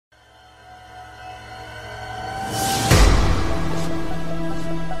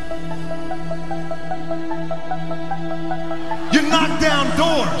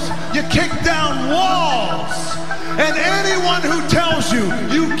You kick down walls. And anyone who tells you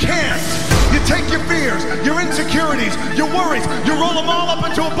you can't, you take your fears, your insecurities, your worries, you roll them all up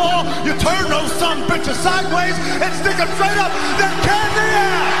into a ball, you turn those son bitches sideways and stick them straight up, then candy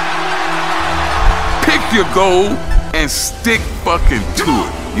ass! Pick your goal and stick fucking to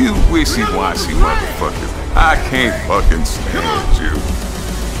it. You wishy-washy motherfuckers. I can't fucking stand you.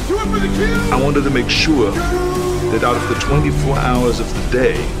 I wanted to make sure that out of the 24 hours of the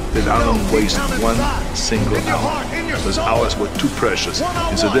day, that I don't waste one single hour. Those hours were too precious.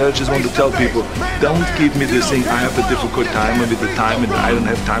 And so there I just want to tell people, don't give me this thing, I have a difficult time with the time and I don't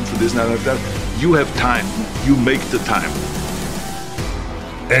have time for this and I don't have that. You have time. You make the time.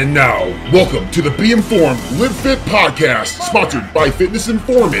 And now, welcome to the Be Informed, Live Fit podcast, sponsored by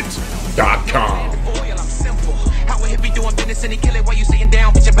FitnessInformant.com.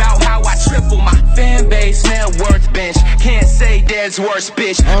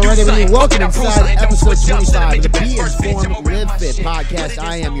 Alright, everybody, welcome inside episode 25 of the Be Informed, Live Fit podcast.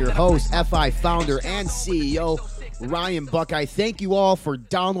 I am your host, FI founder and CEO, Ryan Buckeye. Thank you all for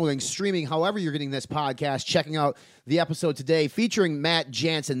downloading, streaming, however you're getting this podcast, checking out the episode today featuring Matt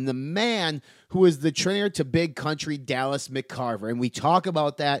Jansen, the man who is the trainer to Big Country Dallas McCarver. And we talk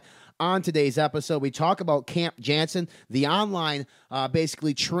about that on today's episode. We talk about Camp Jansen, the online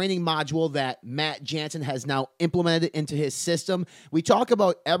basically training module that Matt Jansen has now implemented into his system. We talk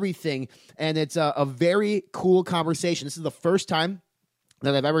about everything, and it's a very cool conversation. This is the first time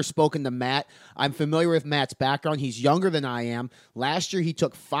that I've ever spoken to Matt. I'm familiar with Matt's background. He's younger than I am. Last year, he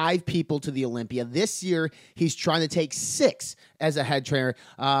took 5 people to the Olympia. This year, he's trying to take 6 as a head trainer.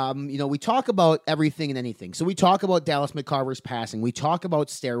 We talk about everything and anything. So we talk about Dallas McCarver's passing. We talk about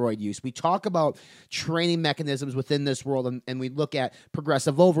steroid use. We talk about training mechanisms within this world, and we look at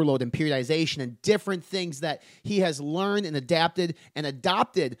progressive overload and periodization and different things that he has learned and adapted and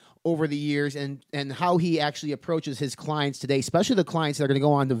adopted over the years, and how he actually approaches his clients today, especially the clients that are going to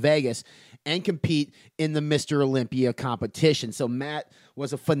go on to Vegas and compete in the Mr. Olympia competition. So Matt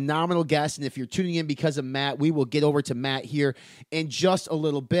was a phenomenal guest, and if you're tuning in because of Matt, we will get over to Matt here in just a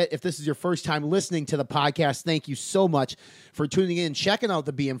little bit. If this is your first time listening to the podcast, thank you so much for tuning in and checking out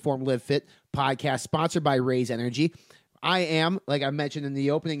the Be Informed Live Fit podcast, sponsored by Raise Energy. I am, like I mentioned in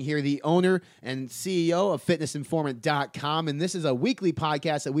the opening here, the owner and CEO of FitnessInformant.com, and this is a weekly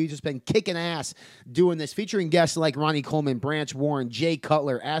podcast that we've just been kicking ass doing this, featuring guests like Ronnie Coleman, Branch Warren, Jay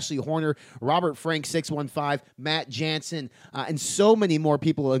Cutler, Ashley Horner, Robert Frank 615, Matt Jansen, and so many more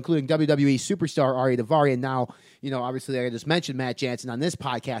people, including WWE superstar Ari Daivari, and now, obviously I just mentioned Matt Jansen on this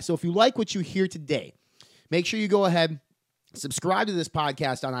podcast. So if you like what you hear today, make sure you go ahead, subscribe to this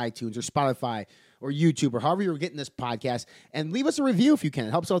podcast on iTunes or Spotify or YouTube, or however you're getting this podcast, and leave us a review if you can. It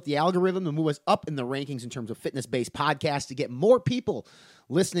helps out the algorithm to move us up in the rankings in terms of fitness-based podcasts, to get more people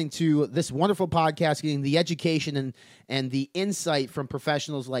listening to this wonderful podcast, getting the education and the insight from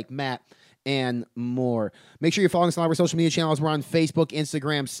professionals like Matt and more. Make sure you're following us on our social media channels. We're on Facebook,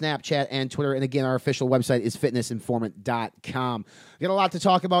 Instagram, Snapchat, and Twitter. And again, our official website is FitnessInformant.com. We got a lot to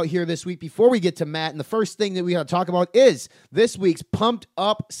talk about here this week. Before we get to Matt, and the first thing that we got to talk about is this week's Pumped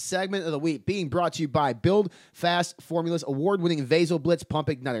Up segment of the week, being brought to you by Build Fast Formulas award-winning VasoBlitz Pump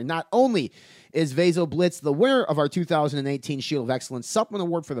Igniter. Not only is VasoBlitz the winner of our 2018 Shield of Excellence Supplement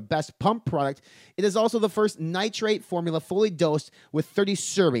Award for the best pump product, it is also the first nitrate formula fully dosed with 30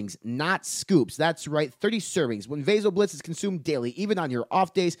 servings, not scoops. That's right, 30 servings. When VasoBlitz is consumed daily, even on your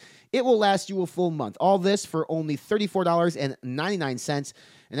off days, it will last you a full month. All this for only $34.99.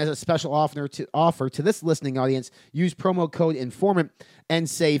 And as a special offer to this listening audience, use promo code INFORMANT and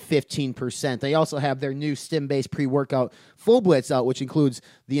save 15%. They also have their new stim-based pre-workout Full Blitz out, which includes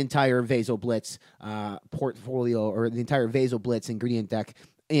the entire VasoBlitz portfolio, or the entire VasoBlitz ingredient deck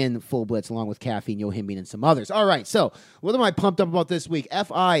in Full Blitz, along with caffeine, yohimbine, and some others. All right, so what am I pumped up about this week?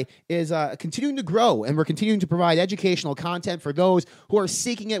 FI is continuing to grow, and we're continuing to provide educational content for those who are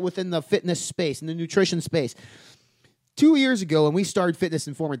seeking it within the fitness space and the nutrition space. 2 years ago, when we started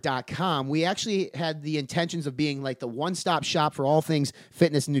FitnessInformant.com, we actually had the intentions of being like the one-stop shop for all things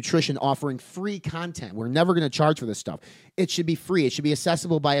fitness and nutrition, offering free content. We're never going to charge for this stuff. It should be free. It should be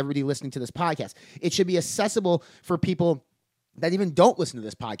accessible by everybody listening to this podcast. It should be accessible for people that even don't listen to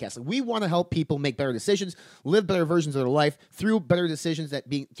this podcast. Like, we want to help people make better decisions, live better versions of their life through better decisions, that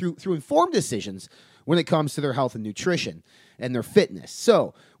being through informed decisions when it comes to their health and nutrition and their fitness.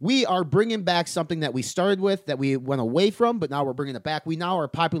 So we are bringing back something that we started with, that we went away from, but now we're bringing it back. We now are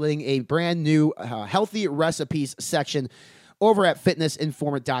populating a brand new healthy recipes section over at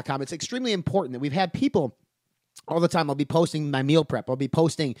FitnessInformant.com. It's extremely important that we've had people all the time. I'll be posting my meal prep. I'll be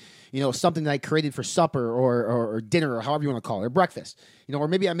posting, something that I created for supper or dinner or however you want to call it, or breakfast. Or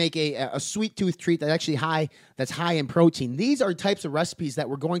maybe I make a sweet tooth treat that's high in protein. These are types of recipes that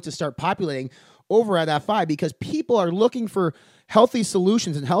we're going to start populating over at FI because people are looking for healthy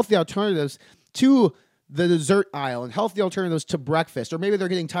solutions and healthy alternatives to the dessert aisle and healthy alternatives to breakfast, or maybe they're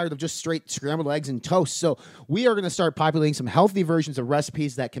getting tired of just straight scrambled eggs and toast. So we are going to start populating some healthy versions of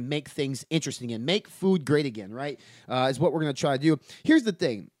recipes that can make things interesting and make food great again, right? Is what we're going to try to do. Here's the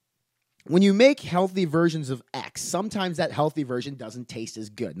thing. When you make healthy versions of X, sometimes that healthy version doesn't taste as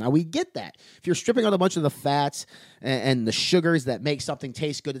good. Now, we get that. If you're stripping out a bunch of the fats and the sugars that make something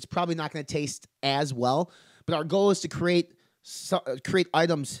taste good, it's probably not going to taste as well. But our goal is to create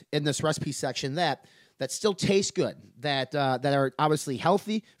items in this recipe section that still taste good, that are obviously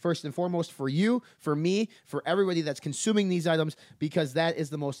healthy, first and foremost, for you, for me, for everybody that's consuming these items, because that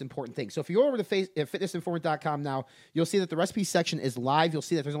is the most important thing. So if you go over to fitnessinformant.com now, you'll see that the recipe section is live. You'll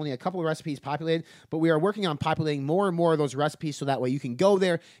see that there's only a couple of recipes populated, but we are working on populating more and more of those recipes so that way you can go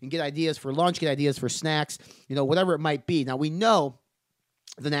there and get ideas for lunch, get ideas for snacks, whatever it might be. Now, we know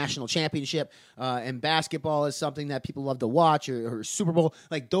the national championship and basketball is something that people love to watch, or Super Bowl.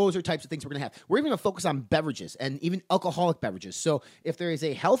 Like, those are types of things we're going to have. We're even going to focus on beverages and even alcoholic beverages. So if there is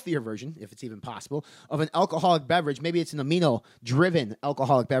a healthier version, if it's even possible, of an alcoholic beverage, maybe it's an amino-driven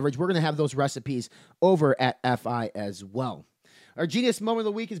alcoholic beverage, we're going to have those recipes over at FI as well. Our Genius Moment of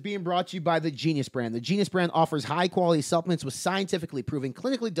the Week is being brought to you by the Genius Brand. The Genius Brand offers high-quality supplements with scientifically proven,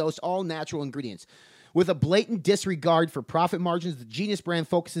 clinically dosed, all-natural ingredients. With a blatant disregard for profit margins, the Genius Brand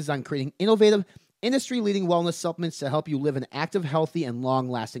focuses on creating innovative, industry-leading wellness supplements to help you live an active, healthy, and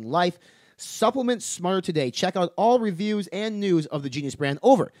long-lasting life. Supplement smarter today. Check out all reviews and news of the Genius Brand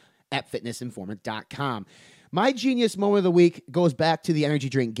over at fitnessinformant.com. My Genius Moment of the Week goes back to the energy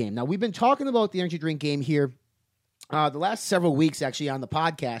drink game. Now, we've been talking about the energy drink game here the last several weeks, actually, on the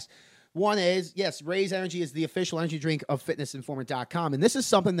podcast. One is, yes, Raise Energy is the official energy drink of fitnessinformant.com. And this is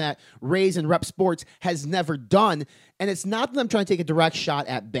something that Raise and Rep Sports has never done. And it's not that I'm trying to take a direct shot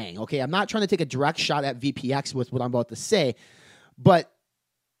at Bang, okay? I'm not trying to take a direct shot at VPX with what I'm about to say. But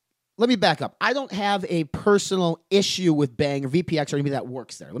let me back up. I don't have a personal issue with Bang or VPX or anybody that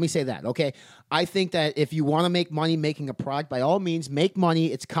works there. Let me say that, okay? I think that if you want to make money making a product, by all means, make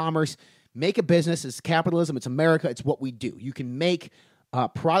money. It's commerce. Make a business. It's capitalism. It's America. It's what we do. You can make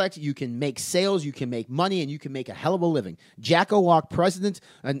product, you can make sales, you can make money, and you can make a hell of a living. Jack Owak, president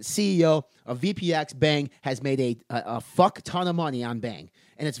and CEO of VPX Bang, has made a fuck ton of money on Bang,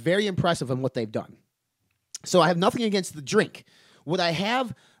 and it's very impressive in what they've done. So I have nothing against the drink. What I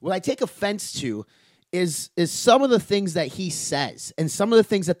take offense to is some of the things that he says and some of the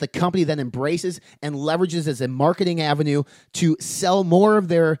things that the company then embraces and leverages as a marketing avenue to sell more of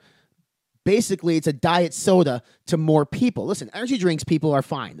their. Basically, it's a diet soda to more people. Listen, energy drinks, people are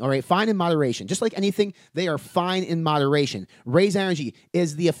fine, all right? Fine in moderation. Just like anything, they are fine in moderation. Raise Energy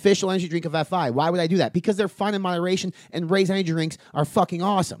is the official energy drink of FI. Why would I do that? Because they're fine in moderation, and Raise Energy drinks are fucking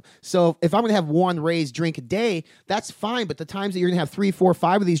awesome. So if I'm going to have one Raise drink a day, that's fine, but the times that you're going to have 3, 4,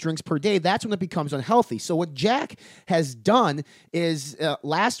 5 of these drinks per day, that's when it becomes unhealthy. So what Jack has done is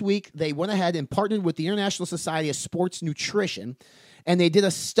last week, they went ahead and partnered with the International Society of Sports Nutrition, and they did a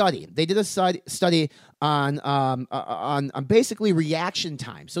study. They did a study on basically reaction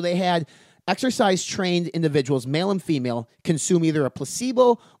time. So they had exercise-trained individuals, male and female, consume either a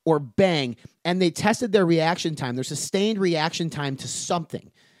placebo or Bang, and they tested their reaction time, their sustained reaction time to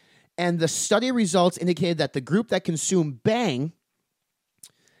something. And the study results indicated that the group that consumed Bang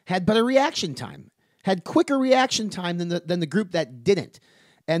had better reaction time, had quicker reaction time than the group that didn't.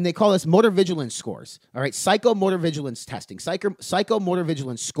 And they call this motor vigilance scores, all right? Psychomotor vigilance testing, psychomotor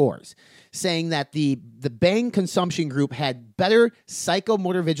vigilance scores, saying that the Bang consumption group had better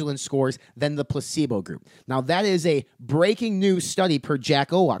psychomotor vigilance scores than the placebo group. Now, that is a breaking news study per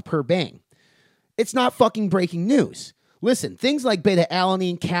Jack Owak, per Bang. It's not fucking breaking news. Listen, things like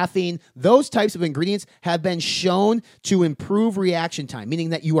beta-alanine, caffeine, those types of ingredients have been shown to improve reaction time, meaning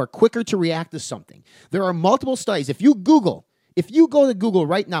that you are quicker to react to something. There are multiple studies. If you go to Google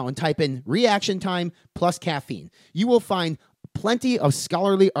right now and type in reaction time plus caffeine, you will find plenty of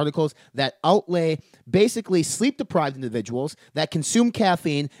scholarly articles that outlay basically sleep-deprived individuals that consume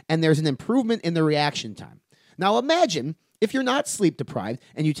caffeine, and there's an improvement in the reaction time. Now imagine if you're not sleep-deprived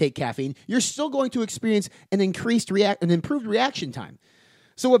and you take caffeine, you're still going to experience an improved reaction time.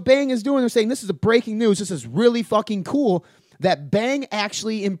 So what Bang is doing, they're saying this is a breaking news. This is really fucking cool that Bang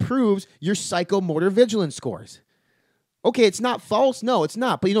actually improves your psychomotor vigilance scores. Okay, it's not false. No, it's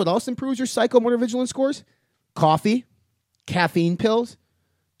not. But you know what else improves your psychomotor vigilance scores? Coffee, caffeine pills,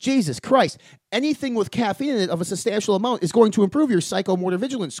 Jesus Christ. Anything with caffeine in it of a substantial amount is going to improve your psychomotor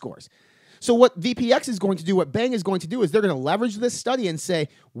vigilance scores. So what VPX is going to do, what Bang is going to do, is they're going to leverage this study and say,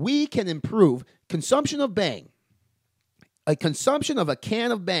 we can improve consumption of Bang. A consumption of a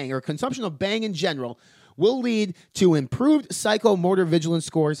can of Bang, or consumption of Bang in general, will lead to improved psychomotor vigilance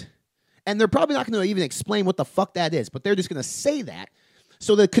scores. And they're probably not going to even explain what the fuck that is, but they're just going to say that.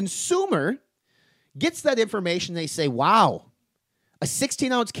 So the consumer gets that information. They say, wow, a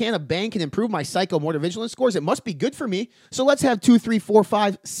 16-ounce can of Bang can improve my psychomotor vigilance scores. It must be good for me. So let's have 2, 3, 4,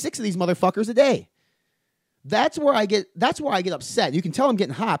 5, 6 of these motherfuckers a day. That's where I get upset. You can tell I'm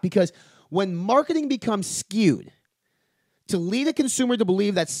getting hot, because when marketing becomes skewed to lead a consumer to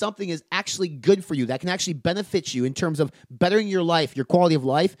believe that something is actually good for you, that can actually benefit you in terms of bettering your life, your quality of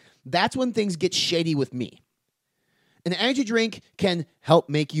life, that's when things get shady with me. An energy drink can help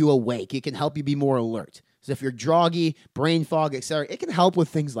make you awake. It can help you be more alert. So if you're groggy, brain fog, etc., it can help with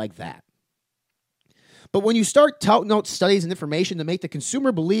things like that. But when you start touting out studies and information to make the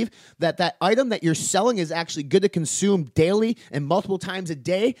consumer believe that that item that you're selling is actually good to consume daily and multiple times a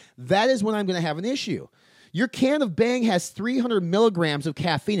day, that is when I'm going to have an issue. Your can of Bang has 300 milligrams of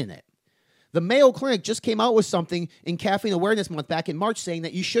caffeine in it. The Mayo Clinic just came out with something in Caffeine Awareness Month back in March saying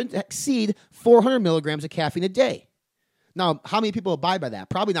that you shouldn't exceed 400 milligrams of caffeine a day. Now, how many people abide by that?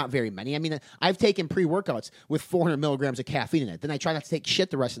 Probably not very many. I mean, I've taken pre-workouts with 400 milligrams of caffeine in it. Then I try not to take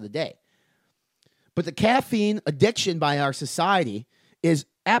shit the rest of the day. But the caffeine addiction by our society is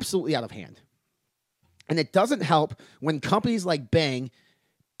absolutely out of hand. And it doesn't help when companies like Bang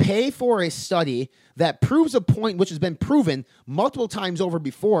pay for a study that proves a point which has been proven multiple times over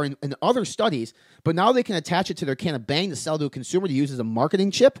before in other studies, but now they can attach it to their can of Bang to sell to a consumer to use as a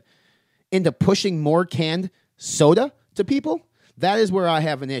marketing chip into pushing more canned soda to people. That is where I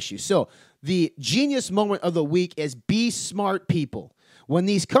have an issue. So the genius moment of the week is be smart, people. When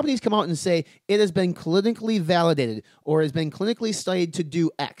these companies come out and say it has been clinically validated or has been clinically studied to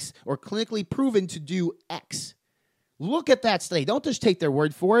do X or clinically proven to do X, look at that study. Don't just take their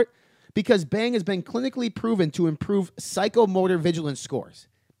word for it, because Bang has been clinically proven to improve psychomotor vigilance scores.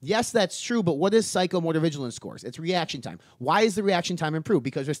 Yes, that's true, but what is psychomotor vigilance scores? It's reaction time. Why is the reaction time improved?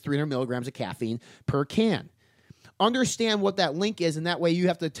 Because there's 300 milligrams of caffeine per can. Understand what that link is, and that way you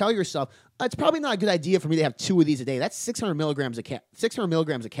have to tell yourself, it's probably not a good idea for me to have 2 of these a day. That's 600 milligrams of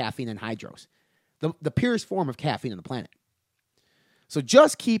caffeine and hydros, the purest form of caffeine on the planet. So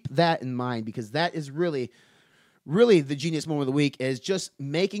just keep that in mind, because that is really the genius moment of the week, is just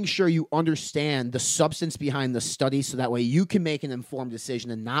making sure you understand the substance behind the study so that way you can make an informed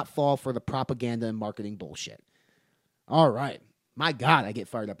decision and not fall for the propaganda and marketing bullshit. All right. My God, I get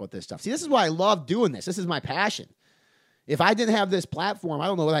fired up with this stuff. See, this is why I love doing this. This is my passion. If I didn't have this platform, I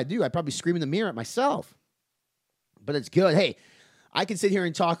don't know what I'd do. I'd probably scream in the mirror at myself. But it's good. Hey, I can sit here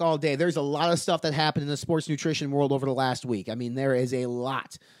and talk all day. There's a lot of stuff that happened in the sports nutrition world over the last week. I mean, there is a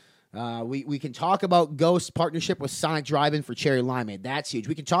lot. We can talk about Ghost's partnership with Sonic Drive-In for Cherry Limeade. That's huge.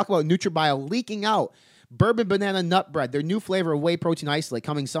 We can talk about NutraBio leaking out Bourbon Banana Nut Bread, their new flavor of whey protein isolate,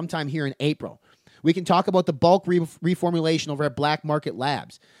 coming sometime here in April. We can talk about the bulk reformulation over at Black Market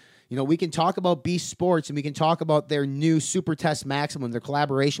Labs. You know, we can talk about Beast Sports, and we can talk about their new Super Test Maximum, their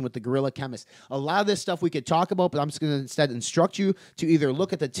collaboration with the Gorilla Chemist. A lot of this stuff we could talk about, but I'm just going to instead instruct you to either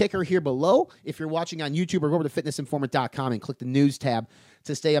look at the ticker here below if you're watching on YouTube, or go over to fitnessinformant.com and click the news tab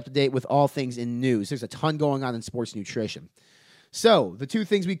to stay up to date with all things in news. There's a ton going on in sports nutrition. So, the 2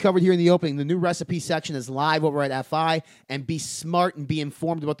 things we covered here in the opening, the new recipe section is live over at FI, and be smart and be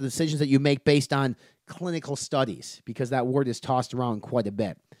informed about the decisions that you make based on clinical studies, because that word is tossed around quite a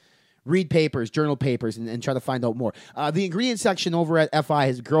bit. Read papers, journal papers, and try to find out more. The ingredient section over at FI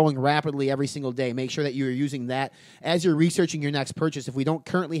is growing rapidly every single day. Make sure that you're using that as you're researching your next purchase. If we don't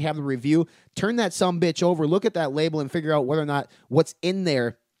currently have the review, turn that sumbitch over, look at that label, and figure out whether or not what's in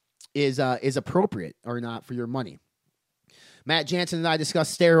there is appropriate or not for your money. Matt Jansen and I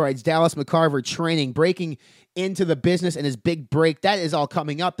discussed steroids, Dallas McCarver training, breaking into the business, and his big break. That is all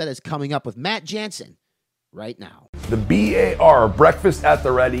coming up. That is coming up with Matt Jansen right now. The BAR Breakfast at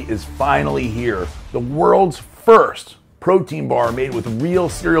the Ready is finally here. The world's first protein bar made with real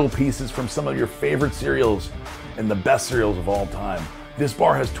cereal pieces from some of your favorite cereals and the best cereals of all time. This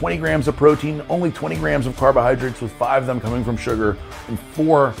bar has 20 grams of protein, only 20 grams of carbohydrates, with 5 of them coming from sugar, and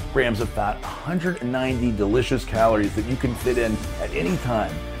 4 grams of fat, 190 delicious calories that you can fit in at any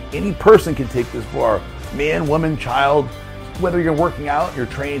time. Any person can take this bar, man, woman, child, whether you're working out, you're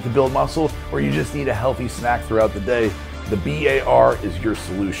training to build muscle, or you just need a healthy snack throughout the day. The BAR is your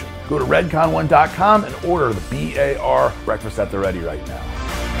solution. Go to redcon1.com and order the BAR Breakfast at the Ready right now.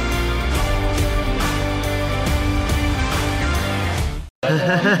 With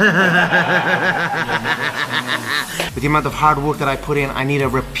the amount of hard work that I put in, I need a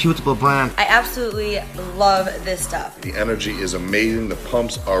reputable brand. I absolutely love this stuff. The energy is amazing. The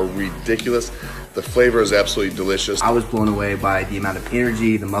pumps are ridiculous. The flavor is absolutely delicious. I was blown away by the amount of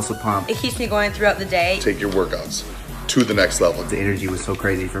energy, the muscle pump. It keeps me going throughout the day. Take your workouts to the next level. The energy was so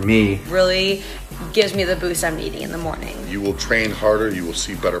crazy for me. Really gives me the boost I'm needing in the morning. You will train harder. You will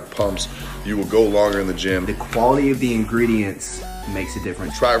see better pumps. You will go longer in the gym. The quality of the ingredients makes a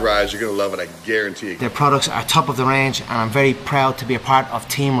difference. Try Rise. You're going to love it. I guarantee it. Their products are top of the range, and I'm very proud to be a part of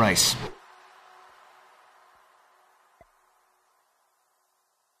Team Rice.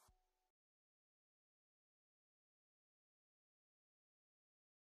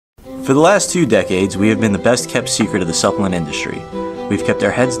 For the last 2 decades, we have been the best kept secret of the supplement industry. We've kept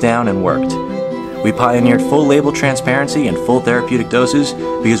our heads down and worked. We pioneered full label transparency and full therapeutic doses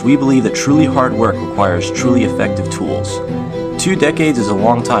because we believe that truly hard work requires truly effective tools. 2 decades is a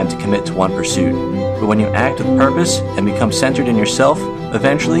long time to commit to one pursuit, but when you act with purpose and become centered in yourself,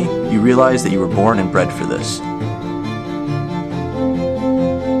 eventually you realize that you were born and bred for this.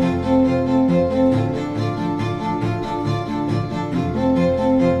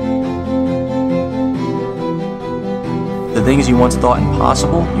 The things you once thought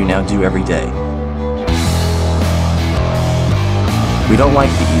impossible, you now do every day. We don't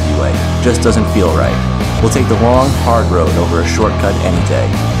like the easy way, it just doesn't feel right. We'll take the long, hard road over a shortcut any day.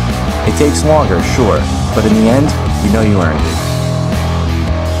 It takes longer, sure, but in the end, you know you earned it.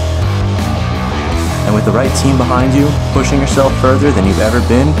 And with the right team behind you, pushing yourself further than you've ever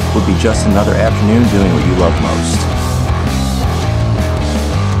been would be just another afternoon doing what you love most.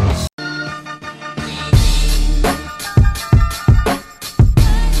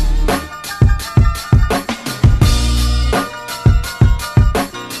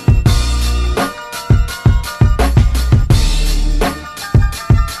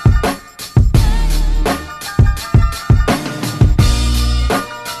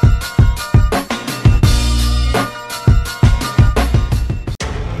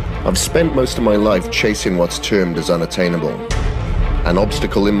 I've spent most of my life chasing what's termed as unattainable. An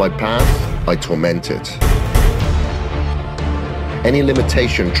obstacle in my path, I torment it. Any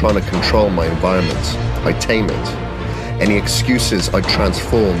limitation trying to control my environment, I tame it. Any excuses, I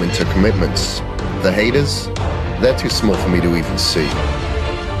transform into commitments. The haters, they're too small for me to even see.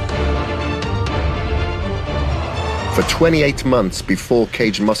 For 28 months before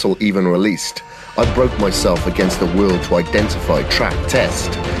Cage Muscle even released, I broke myself against the world to identify, track,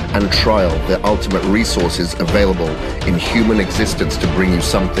 test, and trial the ultimate resources available in human existence to bring you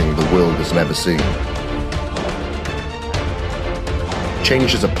something the world has never seen.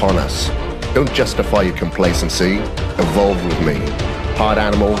 Change is upon us. Don't justify your complacency. Evolve with me. Part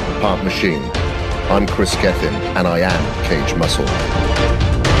animal, part machine. I'm Chris Gethin, and I am Cage Muscle.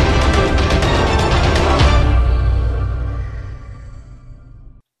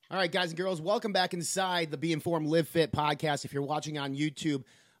 All right, guys and girls, welcome back inside the Be Informed Live Fit podcast. If you're watching on YouTube,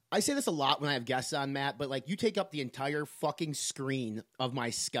 I say this a lot when I have guests on, Matt, but like you take up the entire fucking screen of my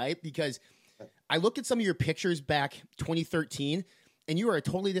Skype because I looked at some of your pictures back 2013 and you are a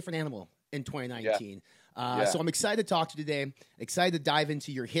totally different animal in 2019. So I'm excited to talk to you today, excited to dive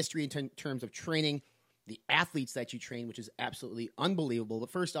into your history in terms of training, the athletes that you train, which is absolutely unbelievable. But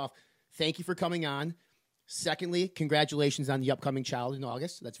first off, thank you for coming on. Secondly, congratulations on the upcoming child in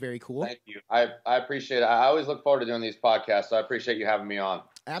August. That's very cool. Thank you. I appreciate it. I always look forward to doing these podcasts, so I appreciate you having me on.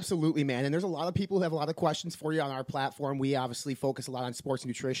 Absolutely, man. And there's a lot of people who have a lot of questions for you on our platform. We obviously focus a lot on sports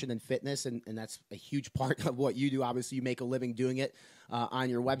nutrition and fitness, and that's a huge part of what you do. Obviously, you make a living doing it on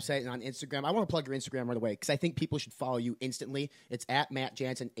your website and on Instagram. I want to plug your Instagram right away because I think people should follow you instantly. It's at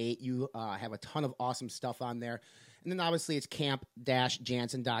MattJansen8. You have a ton of awesome stuff on there. And then obviously it's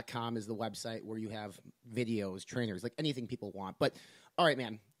camp-jansen.com is the website where you have videos, trainers, like anything people want. But all right,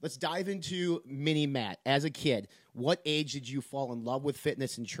 man, let's dive into Mini Matt. As a kid, what age did you fall in love with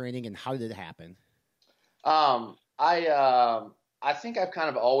fitness and training, and how did it happen? I think I've kind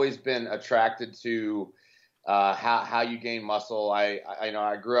of always been attracted to how you gain muscle.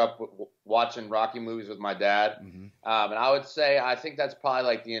 I grew up watching Rocky movies with my dad, and I would say I think that's probably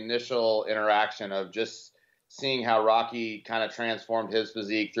like the initial interaction of just seeing how Rocky kind of transformed his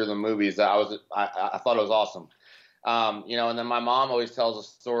physique through the movies. I thought it was awesome. And then my mom always tells a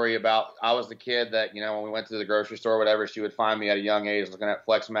story about I was the kid that, when we went to the grocery store or whatever, she would find me at a young age looking at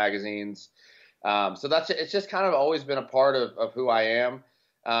Flex magazines. So it's just kind of always been a part of who I am.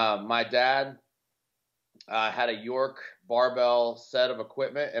 My dad had a York barbell set of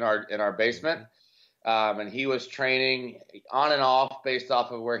equipment in our basement. And he was training on and off based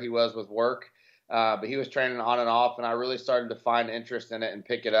off of where he was with work. But he was training on and off, and I really started to find interest in it and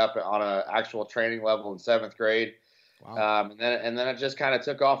pick it up on an actual training level in 7th grade. Wow. And then it just kind of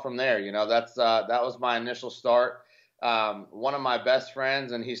took off from there. You know, that was my initial start. One of my best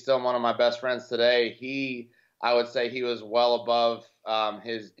friends, and he's still one of my best friends today. I would say he was well above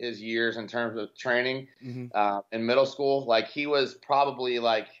his years in terms of training. In middle school. Like, he was probably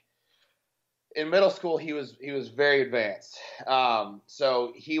like, in middle school, he was very advanced.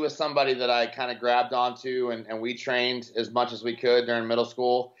 So he was somebody that I kind of grabbed onto, and we trained as much as we could during middle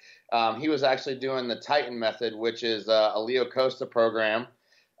school. He was actually doing the Titan method, which is a Leo Costa program,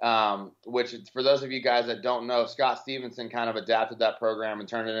 which, for those of you guys that don't know, Scott Stevenson kind of adapted that program and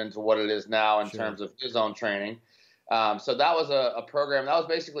turned it into what it is now in terms of his own training. So that was a program. That was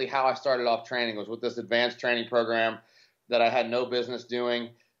basically how I started off training, was with this advanced training program that I had no business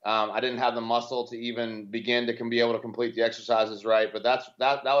doing. I didn't have the muscle to even begin to be able to complete the exercises right, but that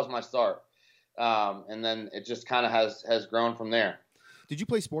was my start. And then it just kind of has grown from there. Did you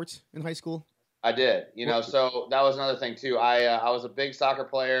play sports in high school? I did, so that was another thing too. I was a big soccer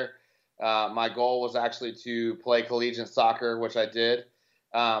player. My goal was actually to play collegiate soccer, which I did.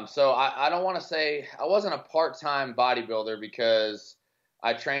 So I don't want to say I wasn't a part-time bodybuilder because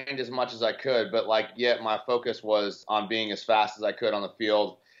I trained as much as I could, but yet my focus was on being as fast as I could on the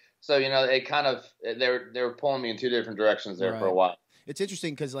field. So, it kind of, they were pulling me in two different directions there for a while. It's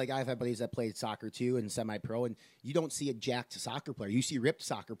interesting because, I've had buddies that played soccer, too, and semi-pro, and you don't see a jacked soccer player. You see ripped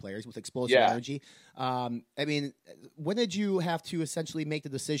soccer players with explosive energy. When did you have to essentially make the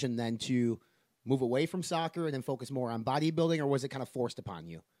decision then to move away from soccer and then focus more on bodybuilding, or was it kind of forced upon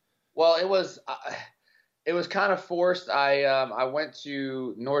you? Well, it was kind of forced. I went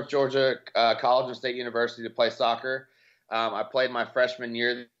to North Georgia College and State University to play soccer. I played my freshman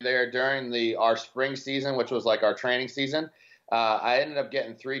year there during our spring season, which was our training season. I ended up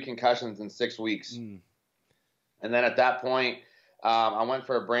getting 3 concussions in 6 weeks. And then at that point, I went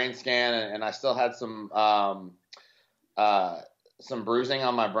for a brain scan, and I still had some bruising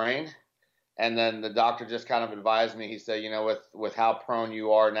on my brain. And then the doctor just kind of advised me. He said, with how prone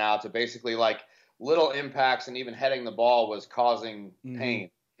you are now to basically little impacts and even heading the ball was causing pain.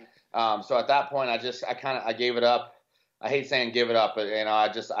 So at that point, I gave it up. I hate saying give it up, but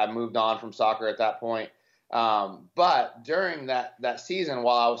I moved on from soccer at that point. But during that season,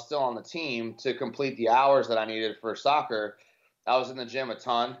 while I was still on the team, to complete the hours that I needed for soccer, I was in the gym a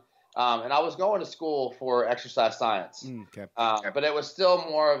ton. And I was going to school for exercise science. But it was still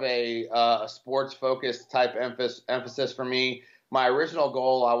more of a sports-focused type emphasis for me. My original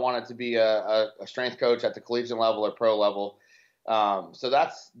goal, I wanted to be a strength coach at the collegiate level or pro level. So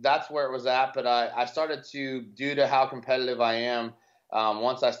that's where it was at. But I started to, due to how competitive I am,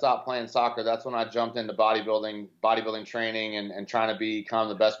 once I stopped playing soccer, that's when I jumped into bodybuilding training and trying to become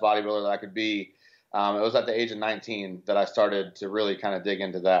the best bodybuilder that I could be. It was at the age of 19 that I started to really kind of dig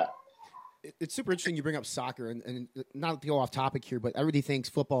into that. It's super interesting you bring up soccer, and not to go off topic here, but everybody thinks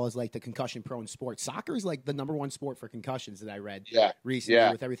football is the concussion-prone sport. Soccer is the #1 sport for concussions that I read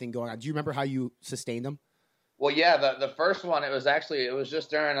recently with everything going on. Do you remember how you sustained them? Well, yeah, the first one, it was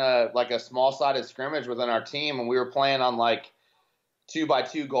just during a small-sided scrimmage within our team, and we were playing on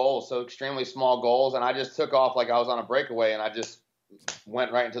 2x2 goals, so extremely small goals, and I just took off like I was on a breakaway, and I just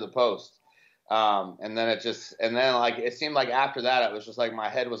went right into the post. And then it seemed like after that, it was just my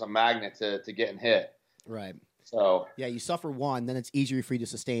head was a magnet to getting hit. Right. So yeah, you suffer one, then it's easier for you to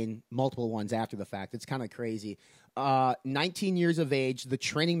sustain multiple ones after the fact. It's kind of crazy. 19 years of age, the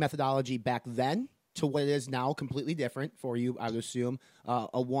training methodology back then to what it is now, completely different for you, I would assume,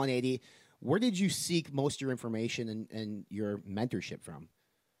 a 180. Where did you seek most of your information and your mentorship from?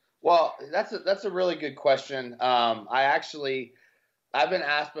 Well, that's a really good question. I've been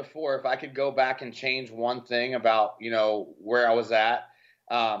asked before if I could go back and change one thing about, where I was at.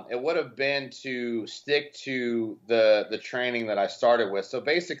 It would have been to stick to the training that I started with. So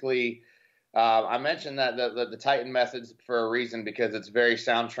basically, I mentioned that the Titan methods for a reason, because it's very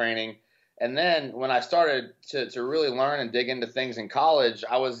sound training. And then when I started to really learn and dig into things in college,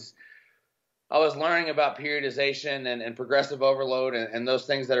 I was learning about periodization and progressive overload and those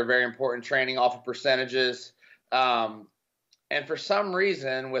things that are very important, training off of percentages. And for some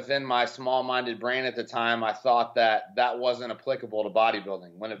reason, within my small-minded brain at the time, I thought that wasn't applicable to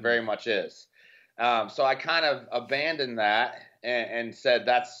bodybuilding, when it very much is. So I kind of abandoned that and said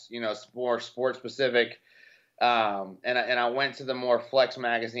that's, more sport-specific. And I went to the more Flex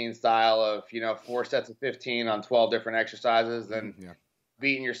magazine style of, 4 sets of 15 on 12 different exercises and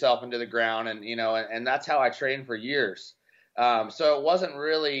beating yourself into the ground. And, and that's how I trained for years. So it wasn't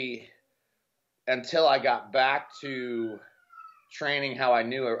really until I got back to training how I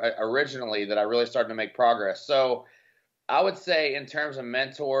knew originally that I really started to make progress. So I would say in terms of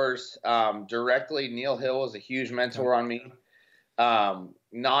mentors, directly, Neil Hill was a huge mentor on me.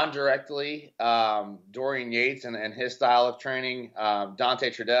 Non-directly, Dorian Yates and his style of training, Dante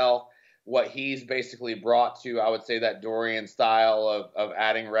Trudell, what he's basically brought to, I would say, that Dorian style of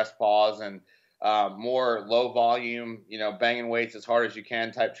adding rest pause and more low volume, banging weights as hard as you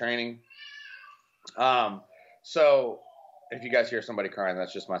can type training. So if you guys hear somebody crying,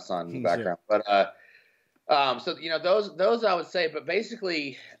 that's just my son in the background. But so those I would say, but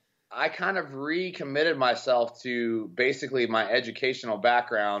basically I kind of recommitted myself to basically my educational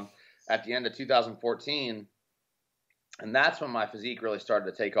background at the end of 2014, and that's when my physique really started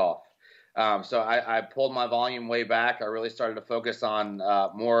to take off. So I pulled my volume way back. I really started to focus on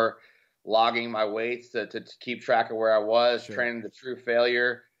more logging my weights to keep track of where I was, training the true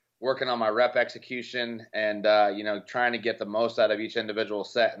failure, working on my rep execution, and trying to get the most out of each individual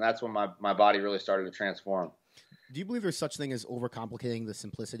set. And that's when my body really started to transform. Do you believe there's such thing as overcomplicating the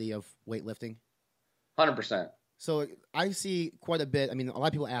simplicity of weightlifting? 100%. So I see quite a bit. I mean, a lot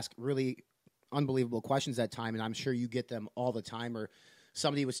of people ask really unbelievable questions at time, and I'm sure you get them all the time. Or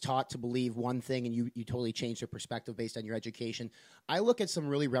somebody was taught to believe one thing, and you totally changed their perspective based on your education. I look at some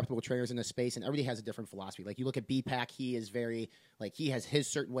really reputable trainers in this space, and everybody has a different philosophy. Like you look at BPAC, he is very, like he has his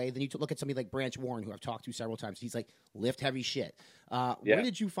certain way. Then you look at somebody like Branch Warren, who I've talked to several times. He's like, lift heavy shit. Where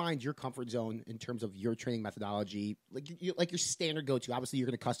did you find your comfort zone in terms of your training methodology? Like your standard go-to. Obviously, you're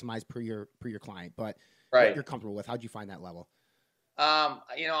going to customize per your client, but what you're comfortable with. How'd you find that level?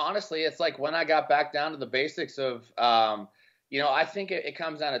 Honestly, it's like when I got back down to the basics of I think it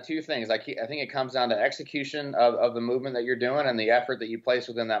comes down to two things. I think it comes down to execution of the movement that you're doing and the effort that you place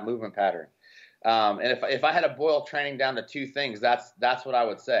within that movement pattern. And if I had to boil training down to two things, that's what I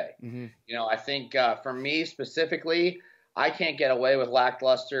would say. Mm-hmm. I think for me specifically, I can't get away with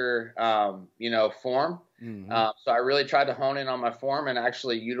lackluster, form. Mm-hmm. So I really tried to hone in on my form and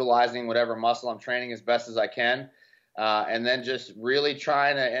actually utilizing whatever muscle I'm training as best as I can. And then just really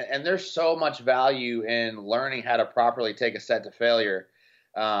trying to, and there's so much value in learning how to properly take a set to failure,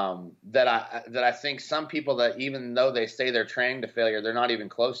 that I think some people that even though they say they're training to failure, they're not even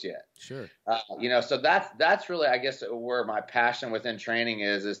close yet. Sure. So that's really, I guess, where my passion within training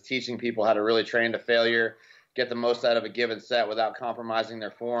is teaching people how to really train to failure, get the most out of a given set without compromising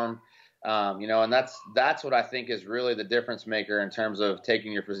their form. And that's what I think is really the difference maker in terms of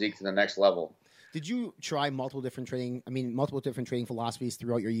taking your physique to the next level. Did you try multiple different training philosophies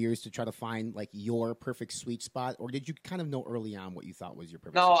throughout your years to try to find like your perfect sweet spot, or did you kind of know early on what you thought was your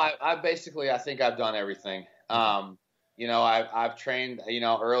perfect? No, sweet spot? I think I've done everything. I've trained.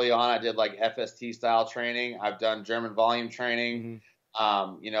 Early on, I did like FST style training. I've done German volume training.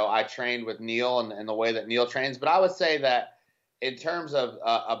 Mm-hmm. I trained with Neil and the way that Neil trains. But I would say that in terms of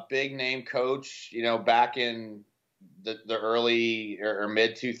a big name coach, back in the early or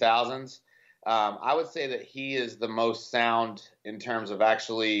mid 2000s. I would say that he is the most sound in terms of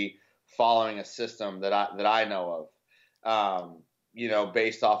actually following a system that I know of,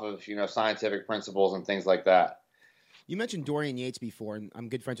 based off of, scientific principles and things like that. You mentioned Dorian Yates before, and I'm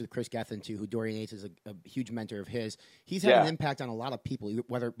good friends with Chris Gethin too, who Dorian Yates is a huge mentor of his. He's had an impact on a lot of people,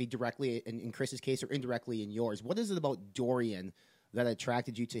 whether it be directly in Chris's case or indirectly in yours. What is it about Dorian that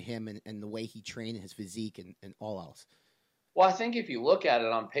attracted you to him and the way he trained, his physique and all else? Well, I think if you look at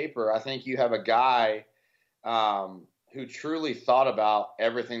it on paper, I think you have a guy who truly thought about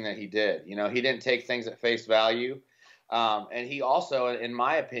everything that he did. He didn't take things at face value. And he also, in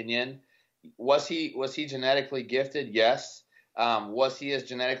my opinion, was he genetically gifted? Yes. Was he as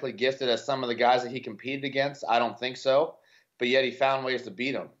genetically gifted as some of the guys that he competed against? I don't think so. But yet he found ways to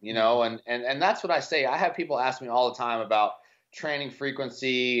beat them, and that's what I say. I have people ask me all the time about training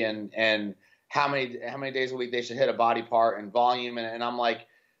frequency and how many days a week they should hit a body part and volume. And I'm like,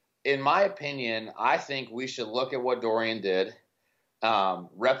 in my opinion, I think we should look at what Dorian did,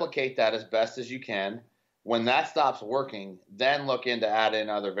 replicate that as best as you can. When that stops working, then look into add in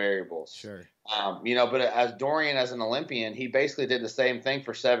other variables. Sure. But as Dorian, as an Olympian, he basically did the same thing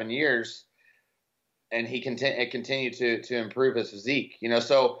for 7 years, and he continued to improve his physique.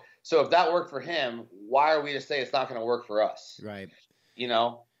 So if that worked for him, why are we to say it's not going to work for us? Right.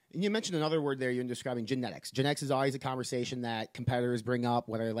 And you mentioned another word there. You're describing genetics. Genetics is always a conversation that competitors bring up,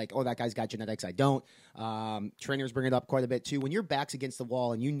 whether like, oh, that guy's got genetics, I don't. Trainers bring it up quite a bit too. When your back's against the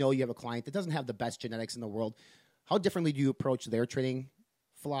wall and you have a client that doesn't have the best genetics in the world, how differently do you approach their training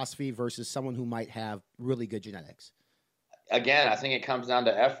philosophy versus someone who might have really good genetics? Again, I think it comes down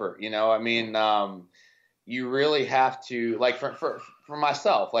to effort. You really have to, like for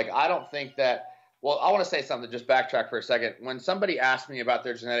myself, like I don't think that Well, I want to say something, just backtrack for a second. When somebody asks me about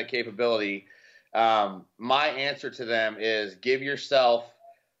their genetic capability, my answer to them is give yourself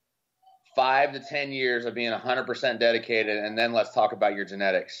 5 to 10 years of being 100% dedicated, and then let's talk about your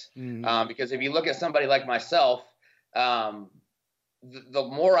genetics. Because if you look at somebody like myself, the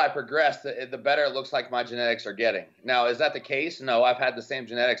more I progress, the better it looks like my genetics are getting. Now, is that the case? No, I've had the same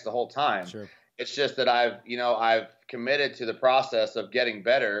genetics the whole time. Sure. It's just that I've committed to the process of getting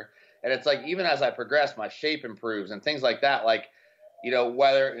better. And it's like, even as I progress, my shape improves and things like that. Like,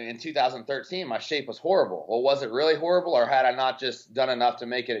 whether in 2013, my shape was horrible. Well, was it really horrible, or had I not just done enough to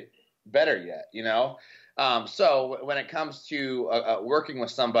make it better yet? So when it comes to working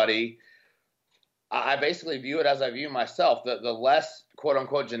with somebody, I basically view it as I view myself. The less quote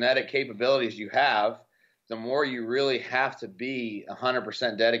unquote genetic capabilities you have, the more you really have to be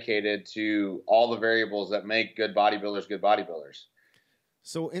 100% dedicated to all the variables that make good bodybuilders good bodybuilders.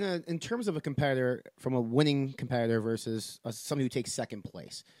 So in terms of a competitor, from a winning competitor versus somebody who takes second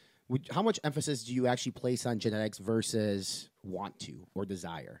place, how much emphasis do you actually place on genetics versus want to or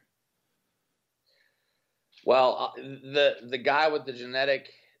desire? Well, the guy with the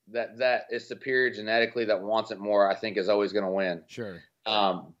genetic that is superior genetically, that wants it more, I think is always going to win. Sure.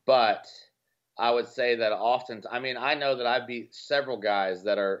 But I would say that often, I know that I've beat several guys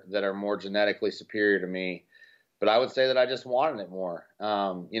that are more genetically superior to me, but I would say that I just wanted it more.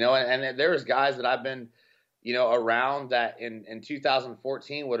 And there's guys that I've been, around that in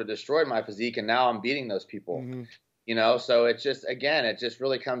 2014 would have destroyed my physique, and now I'm beating those people. So it just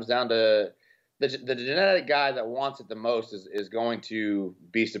really comes down to the genetic guy that wants it the most is going to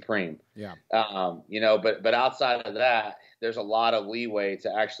be supreme. Yeah. But outside of that, there's a lot of leeway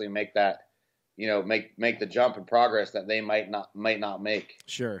to actually make that, make the jump and progress that they might not make.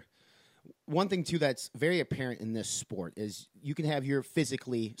 Sure. One thing too that's very apparent in this sport is you can have your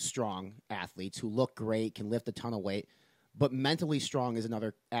physically strong athletes who look great, can lift a ton of weight, but mentally strong is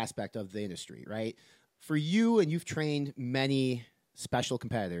another aspect of the industry, right? For you, and you've trained many special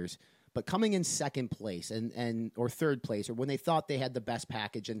competitors, but coming in second place or third place, or when they thought they had the best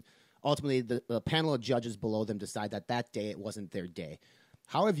package, and ultimately the panel of judges below them decide that day it wasn't their day.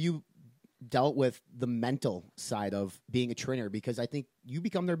 How have you dealt with the mental side of being a trainer? Because I think you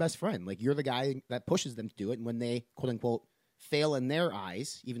become their best friend. Like, you're the guy that pushes them to do it, and when they, quote unquote, fail in their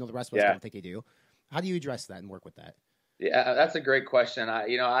eyes, even though the rest of us don't think they do, how do you address that and work with that? Yeah, that's a great question.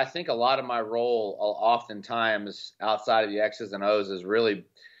 I think a lot of my role oftentimes outside of the X's and O's is really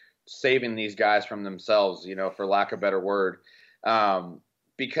saving these guys from themselves, for lack of a better word.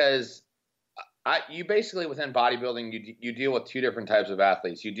 Because you basically, within bodybuilding, you deal with two different types of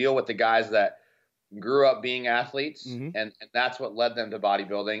athletes. You deal with the guys that grew up being athletes, and that's what led them to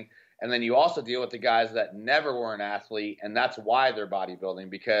bodybuilding. And then you also deal with the guys that never were an athlete, and that's why they're bodybuilding,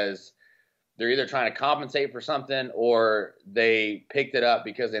 because they're either trying to compensate for something or they picked it up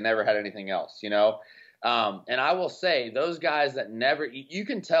because they never had anything else, And I will say, those guys that never, you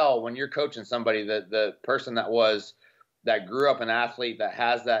can tell when you're coaching somebody, the person that grew up an athlete, that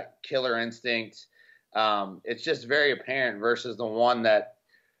has that killer instinct, it's just very apparent, versus the one that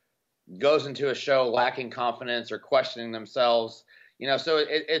goes into a show lacking confidence or questioning themselves. So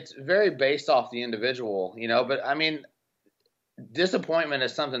it's very based off the individual, but disappointment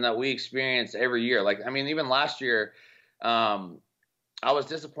is something that we experience every year. Like, even last year, I was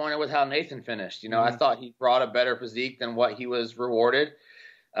disappointed with how Nathan finished. I thought he brought a better physique than what he was rewarded.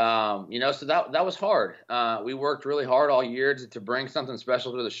 So that was hard. We worked really hard all year to bring something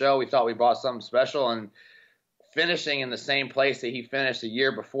special to the show. We thought we brought something special, and finishing in the same place that he finished a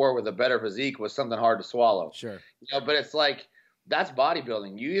year before with a better physique was something hard to swallow. Sure. But it's like, that's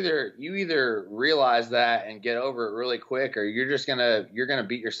bodybuilding. You either realize that and get over it really quick, or you're gonna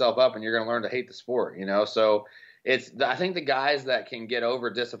beat yourself up and you're gonna learn to hate the sport. So I think the guys that can get over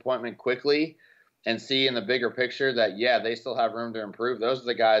disappointment quickly and see in the bigger picture that, they still have room to improve, those are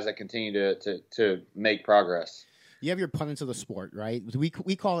the guys that continue to make progress. You have your pundits of the sport, right? We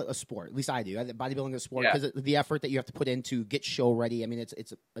call it a sport. At least I do. Bodybuilding is a sport because the effort that you have to put in to get show ready.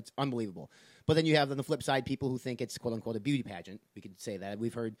 It's unbelievable. But then you have, on the flip side, people who think it's, quote unquote, a beauty pageant. We could say that.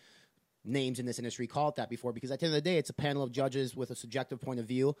 We've heard names in this industry call it that before, because at the end of the day, it's a panel of judges with a subjective point of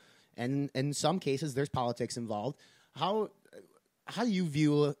view, and in some cases, there's politics involved. How do you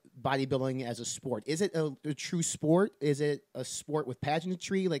view bodybuilding as a sport? Is it a true sport? Is it a sport with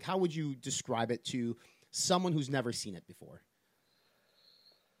pageantry? Like, how would you describe it to someone who's never seen it before?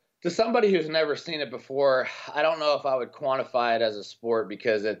 To somebody who's never seen it before, I don't know if I would quantify it as a sport,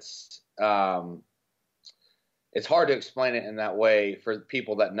 because it's hard to explain it in that way for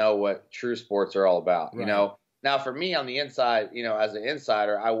people that know what true sports are all about. Right. Now, for me on the inside, you know, as an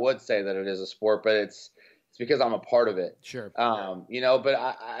insider, I would say that it is a sport, but it's because I'm a part of it. Sure. You know, but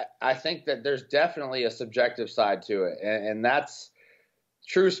I think that there's definitely a subjective side to it, and that's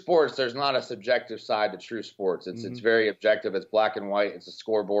true sports. There's not a subjective side to true sports. It's very objective. It's black and white. It's a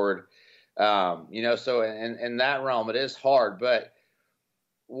scoreboard. You know, so in that realm, it is hard. But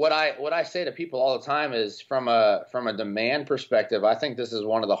what I say to people all the time is from a demand perspective, I think this is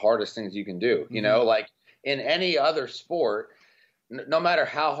one of the hardest things you can do. You know, like in any other sport, no matter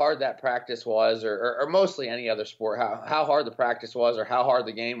how hard that practice was, or mostly any other sport, how hard the practice was or how hard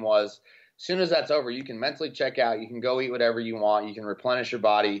the game was, as soon as that's over, you can mentally check out. You can go eat whatever you want. You can replenish your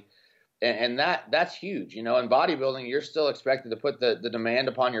body. And that's huge. You know, in bodybuilding, you're still expected to put the demand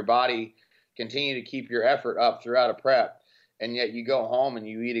upon your body, continue to keep your effort up throughout a prep. And yet you go home and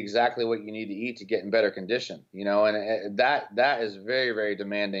you eat exactly what you need to eat to get in better condition, you know, and that is very, very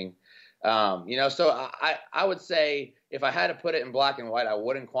demanding. You know, so I would say if I had to put it in black and white, I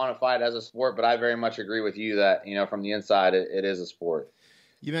wouldn't quantify it as a sport, but I very much agree with you that, you know, from the inside, it is a sport.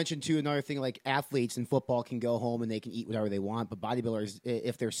 You mentioned, too, another thing, like athletes in football can go home and they can eat whatever they want, but bodybuilders,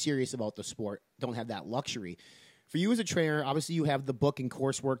 if they're serious about the sport, don't have that luxury. For you as a trainer, obviously you have the book and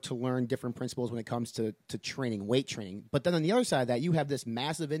coursework to learn different principles when it comes to training, weight training. But then on the other side of that, you have this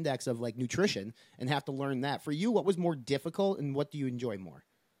massive index of like nutrition and have to learn that. For you, what was more difficult and what do you enjoy more?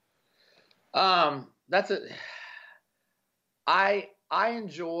 I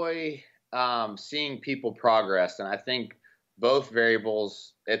enjoy seeing people progress, and I think both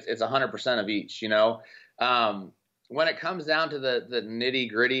variables, it's 100% of each, you know. When it comes down to the nitty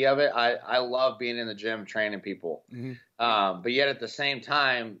gritty of it, I love being in the gym training people. But yet at the same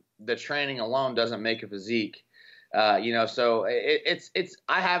time, the training alone doesn't make a physique. You know, so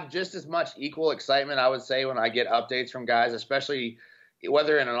I have just as much equal excitement, I would say, when I get updates from guys, especially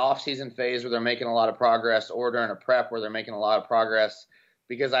whether in an off-season phase where they're making a lot of progress or during a prep where they're making a lot of progress,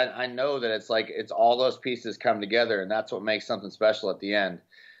 because I know that it's all those pieces come together, and that's what makes something special at the end.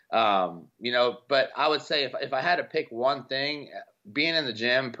 You know, but I would say if I had to pick one thing, being in the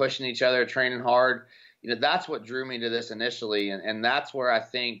gym, pushing each other, training hard, you know, that's what drew me to this initially. And that's where I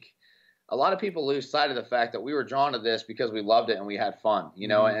think a lot of people lose sight of the fact that we were drawn to this because we loved it and we had fun, you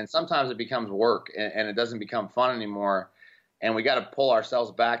know, and sometimes it becomes work and it doesn't become fun anymore. And we got to pull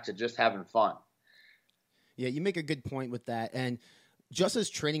ourselves back to just having fun. Yeah, you make a good point with that. And just as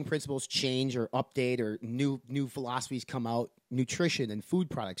training principles change or update or new philosophies come out, nutrition and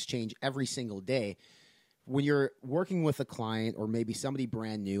food products change every single day. When you're working with a client or maybe somebody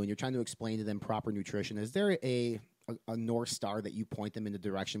brand new and you're trying to explain to them proper nutrition, is there a North Star that you point them in the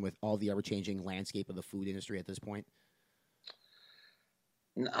direction with all the ever-changing landscape of the food industry at this point?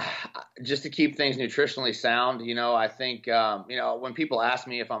 Just to keep things nutritionally sound, you know, I think, you know, when people ask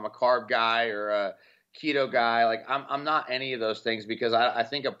me if I'm a carb guy or a keto guy, like I'm not any of those things, because I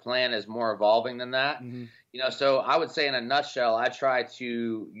think a plan is more evolving than that. You know, so I would say in a nutshell, I try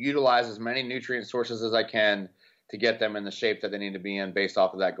to utilize as many nutrient sources as I can to get them in the shape that they need to be in based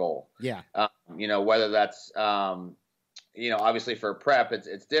off of that goal. Yeah. You know, whether that's, you know, obviously for prep,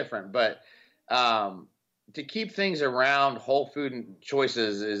 it's different, but, to keep things around whole food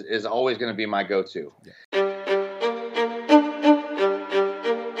choices is always going to be my go-to. Yeah.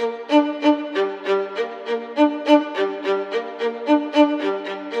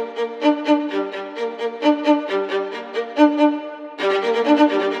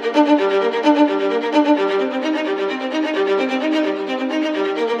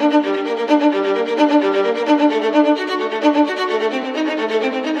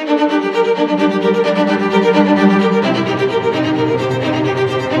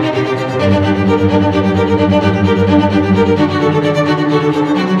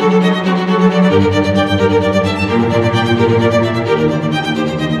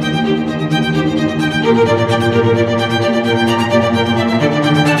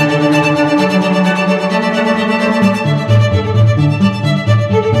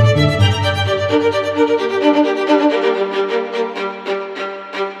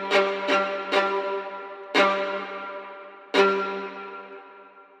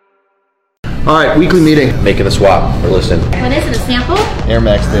 All right, weekly meeting. Making the swap. Or listen. What is it, a sample? Air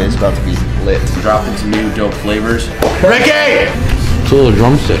Max Day is about to be lit. Dropping some new dope flavors. Ricky! It's a little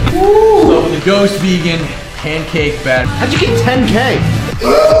drumstick. Woo! So the Ghost Vegan pancake batter. How'd you get 10K?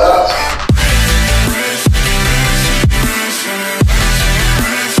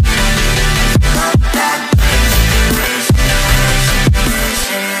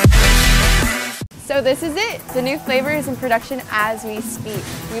 So this is it. The new flavor is in production as we speak.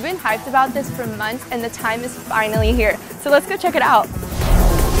 We've been hyped about this for months and the time is finally here. So let's go check it out.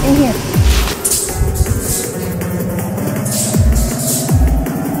 In here.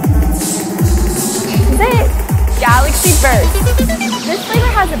 Galaxy Burst. This flavor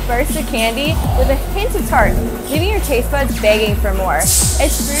has a burst of candy with a hint of tart, leaving your taste buds begging for more.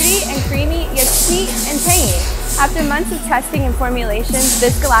 It's fruity and creamy, yet sweet and tangy. After months of testing and formulation,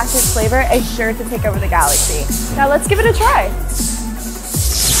 this galactic flavor is sure to take over the galaxy. Now let's give it a try.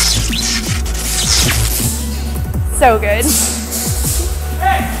 So good.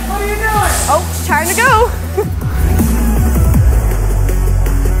 Hey, what are you doing? Oh, time to go.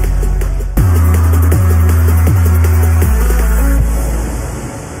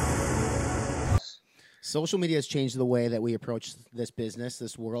 Social media has changed the way that we approach this business,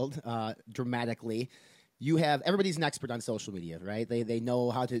 this world, dramatically. You have, everybody's an expert on social media, right? They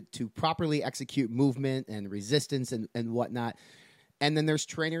know how to properly execute movement and resistance and whatnot. And then there's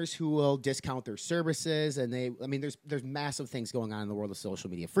trainers who will discount their services, and there's massive things going on in the world of social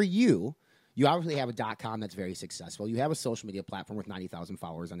media. For you, you obviously have a .com that's very successful. You have a social media platform with 90,000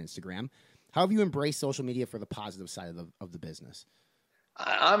 followers on Instagram. How have you embraced social media for the positive side of the business?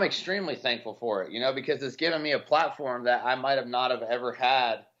 I'm extremely thankful for it, because it's given me a platform that I might have not have ever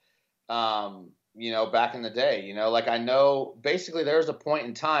had, back in the day. Like I know basically there's a point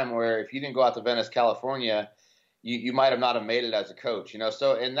in time where if you didn't go out to Venice, California, you might have not have made it as a coach,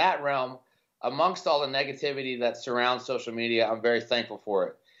 So in that realm, amongst all the negativity that surrounds social media, I'm very thankful for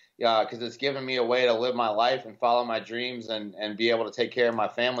it. Because it's given me a way to live my life and follow my dreams and be able to take care of my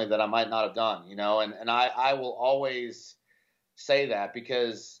family that I might not have done, and I will always say that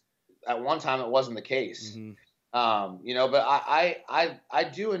because at one time it wasn't the case, but I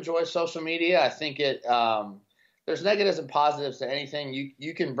do enjoy social media. I think there's negatives and positives to anything.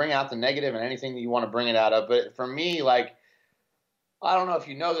 You can bring out the negative in anything that you want to bring it out of. But for me, like, I don't know if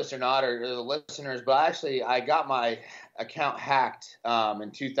you know this or not, or the listeners, but I got my account hacked in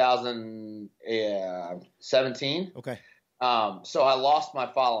 2017. Okay. So I lost my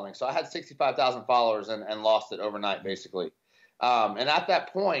following. So I had 65,000 followers and lost it overnight, basically. And at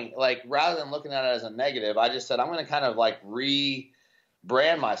that point, like, rather than looking at it as a negative, I just said, I'm going to kind of like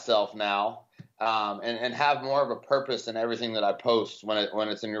rebrand myself now, and have more of a purpose in everything that I post when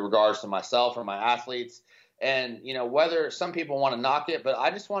it's in regards to myself or my athletes. And, whether some people want to knock it, but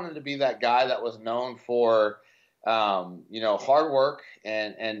I just wanted to be that guy that was known for, hard work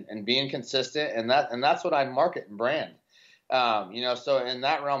and being consistent. And that's what I market and brand. So in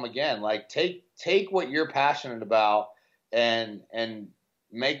that realm, again, like take what you're passionate about and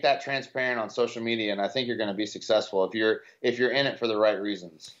make that transparent on social media, and I think you're going to be successful if you're in it for the right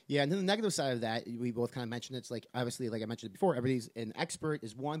reasons. Yeah, and then the negative side of that, we both kind of mentioned, it's like, obviously, like I mentioned before, everybody's an expert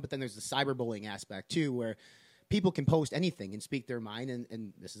is one, but then there's the cyberbullying aspect too, where people can post anything and speak their mind,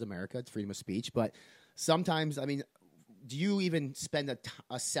 and this is America, it's freedom of speech, but sometimes, do you even spend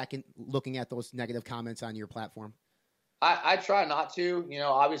a second looking at those negative comments on your platform? I try not to.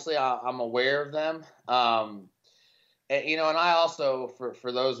 Obviously I'm aware of them. And I also,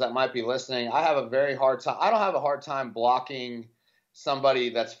 for those that might be listening, I have a very hard time. I don't have a hard time blocking somebody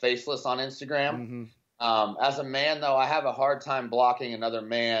that's faceless on Instagram. Mm-hmm. As a man, though, I have a hard time blocking another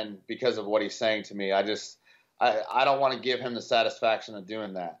man because of what he's saying to me. I don't want to give him the satisfaction of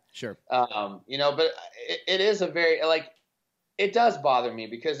doing that. Sure. But it is a very, it does bother me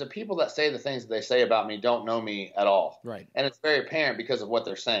because the people that say the things that they say about me don't know me at all. Right. And it's very apparent because of what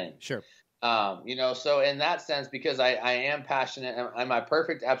they're saying. Sure. So in that sense, because I am passionate, am I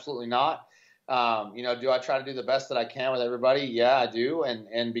perfect? Absolutely not. Do I try to do the best that I can with everybody? Yeah, I do.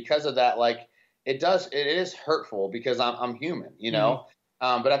 And because of that, like, it is hurtful because I'm human,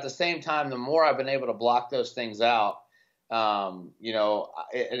 Mm-hmm. But at the same time, the more I've been able to block those things out,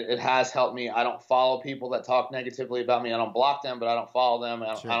 it has helped me. I don't follow people that talk negatively about me. I don't block them, but I don't follow them.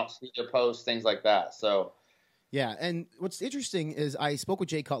 I don't see their posts, things like that. So. Yeah, and what's interesting is I spoke with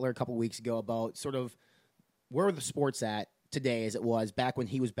Jay Cutler a couple weeks ago about sort of where the sport's at today as it was back when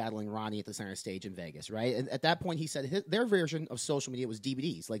he was battling Ronnie at the center stage in Vegas, right? And at that point, he said their version of social media was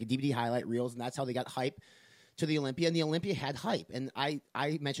DVDs, like a DVD highlight reels, and that's how they got hype to the Olympia, and the Olympia had hype. And I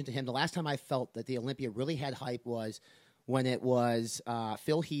mentioned to him the last time I felt that the Olympia really had hype was when it was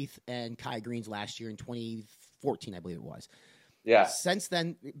Phil Heath and Kai Greens last year in 2014, I believe it was. Yeah. Since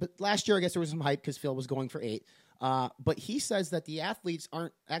then, but last year I guess there was some hype because Phil was going for 8. But he says that the athletes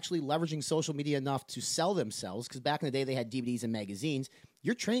aren't actually leveraging social media enough to sell themselves because back in the day they had DVDs and magazines.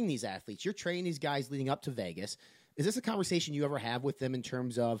 You're training these athletes. You're training these guys leading up to Vegas. Is this a conversation you ever have with them in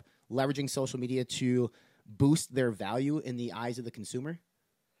terms of leveraging social media to boost their value in the eyes of the consumer?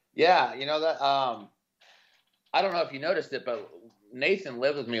 Yeah, that I don't know if you noticed it, but Nathan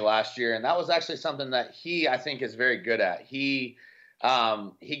lived with me last year, and that was actually something that I think is very good at. He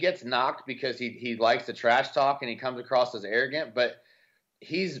gets knocked because he likes to trash talk and he comes across as arrogant, but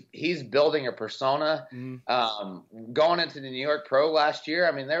he's building a persona. Going into the New York Pro last year,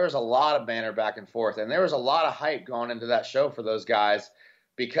 I mean, there was a lot of banter back and forth, and there was a lot of hype going into that show for those guys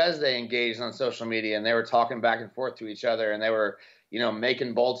because they engaged on social media and they were talking back and forth to each other and they were,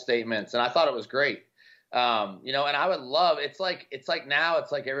 making bold statements. And I thought it was great. And I would love, it's like now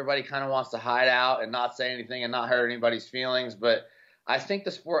it's like everybody kind of wants to hide out and not say anything and not hurt anybody's feelings. But I think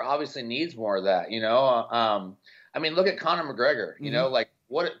the sport obviously needs more of that, I mean, look at Conor McGregor,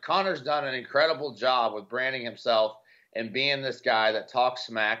 Conor's done an incredible job with branding himself and being this guy that talks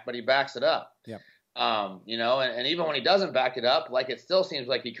smack, but he backs it up. Yeah. And even when he doesn't back it up, it still seems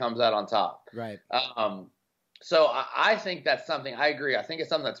like he comes out on top. Right. So I think that's something, I agree. I think it's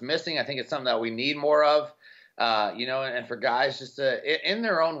something that's missing. I think it's something that we need more of, and for guys just to, in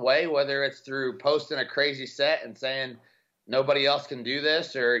their own way, whether it's through posting a crazy set and saying nobody else can do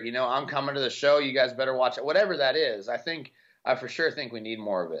this, or, I'm coming to the show, you guys better watch it, whatever that is. I for sure think we need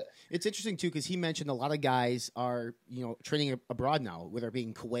more of it. It's interesting too, because he mentioned a lot of guys are, training abroad now, whether it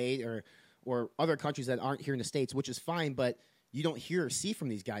being Kuwait or other countries that aren't here in the States, which is fine, but you don't hear or see from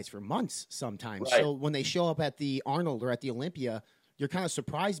these guys for months sometimes. Right. So when they show up at the Arnold or at the Olympia, you're kind of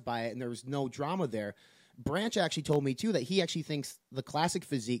surprised by it, and there's no drama there. Branch actually told me, too, that he actually thinks the classic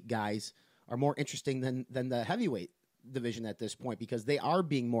physique guys are more interesting than the heavyweight division at this point, because they are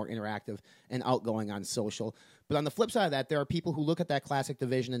being more interactive and outgoing on social. But on the flip side of that, there are people who look at that classic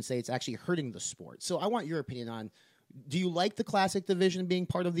division and say it's actually hurting the sport. So I want your opinion on, do you like the classic division being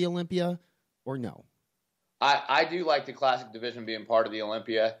part of the Olympia or no? I do like the classic division being part of the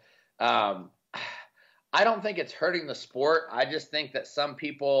Olympia. I don't think it's hurting the sport. I just think that some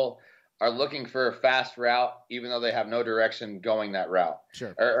people are looking for a fast route, even though they have no direction going that route.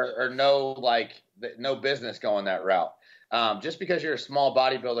 Sure. Or no business going that route. Just because you're a small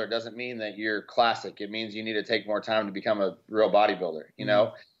bodybuilder doesn't mean that you're classic. It means you need to take more time to become a real bodybuilder,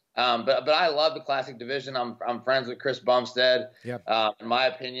 know? But I love the classic division. I'm friends with Chris Bumstead. Yep. In my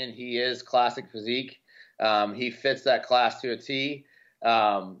opinion, he is classic physique. He fits that class to a T.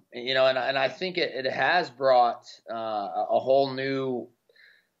 And I think it has brought a whole new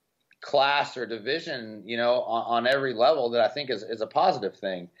class or division, on every level that I think is a positive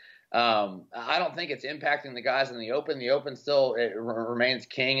thing. I don't think it's impacting the guys in the Open. The Open still remains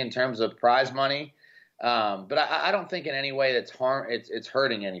king in terms of prize money. But I don't think in any way it's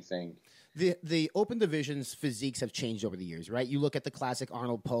hurting anything. The Open division's physiques have changed over the years, right? You look at the classic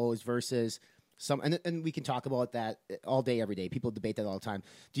Arnold pose versus and we can talk about that all day, every day. People debate that all the time.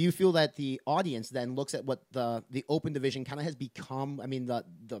 Do you feel that the audience then looks at what the Open division kind of has become? I mean, the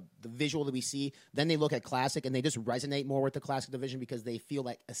visual that we see, then they look at classic and they just resonate more with the classic division because they feel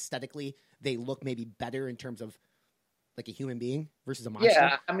like aesthetically they look maybe better in terms of like a human being versus a monster?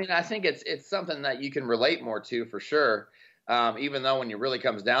 Yeah, I mean, I think it's something that you can relate more to for sure. Even though when it really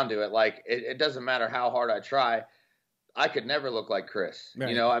comes down to it, it doesn't matter how hard I try, I could never look like Chris.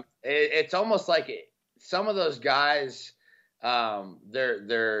 Right. It's almost like some of those guys,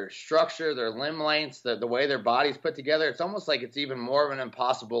 their structure, their limb lengths, the way their body's put together, it's almost like it's even more of an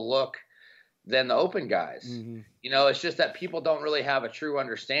impossible look than the Open guys. Mm-hmm. It's just that people don't really have a true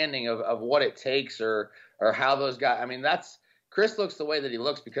understanding of what it takes or how those guys. I mean, Chris looks the way that he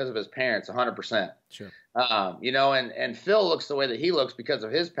looks because of his parents, 100%. Sure. And Phil looks the way that he looks because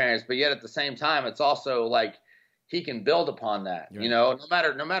of his parents, but yet at the same time, it's also like he can build upon that. Right. No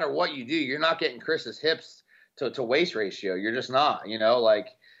matter what you do, you're not getting Chris's hips to waist ratio. You're just not.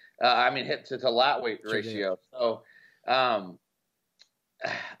 Hip to lat weight ratio. So,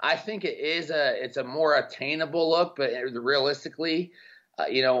 I think it's a more attainable look, but realistically,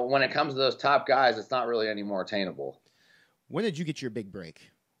 when it comes to those top guys, it's not really any more attainable. When did you get your big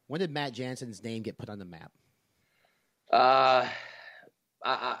break? When did Matt Jansen's name get put on the map? I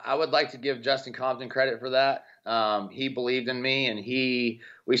would like to give Justin Compton credit for that. He believed in me, and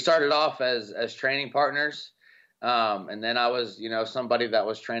we started off as training partners. And then I was, somebody that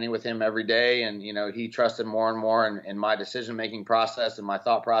was training with him every day, and, he trusted more and more in my decision-making process and my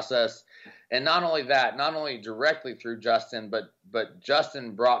thought process. And not only that, not only directly through Justin, but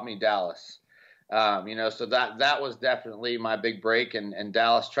Justin brought me Dallas. So that was definitely my big break, and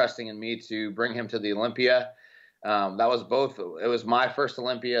Dallas trusting in me to bring him to the Olympia. That was both. It was my first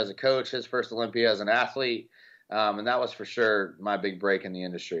Olympia as a coach, his first Olympia as an athlete. And that was for sure my big break in the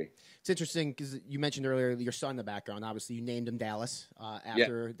industry. It's interesting because you mentioned earlier your son in the background. Obviously, you named him Dallas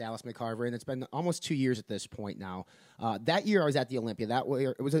after Dallas McCarver, and it's been almost 2 years at this point now. That year I was at the Olympia. That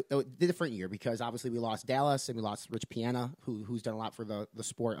year, it was a different year because obviously we lost Dallas and we lost Rich Piana, who's done a lot for the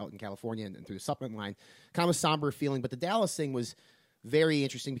sport out in California and through the supplement line. Kind of a somber feeling, but the Dallas thing was very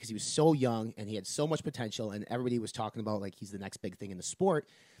interesting because he was so young and he had so much potential, and everybody was talking about like he's the next big thing in the sport.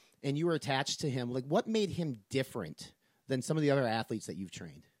 And you were attached to him. Like, what made him different than some of the other athletes that you've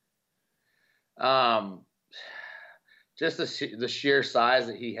trained? Just the sheer size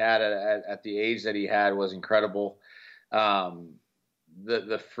that he had at the age that he had was incredible.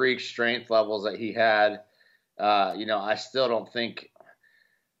 The freak strength levels that he had, I don't think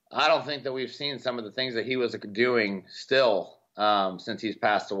that we've seen some of the things that he was doing still since he's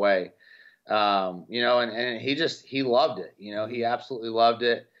passed away. And he loved it. He absolutely loved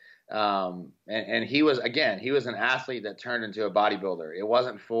it. And he was an athlete that turned into a bodybuilder. It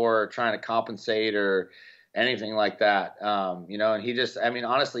wasn't for trying to compensate or anything like that. And he just,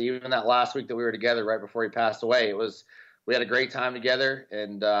 honestly, even that last week that we were together right before he passed away, we had a great time together,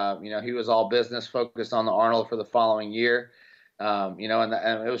 and, he was all business focused on the Arnold for the following year. And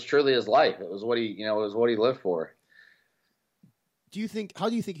it was truly his life. It was what he lived for. How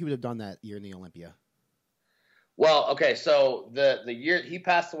do you think he would have done that year in the Olympia? Well, okay, so the year he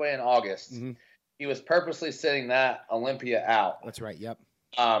passed away in August, he was purposely sitting that Olympia out. That's right. Yep.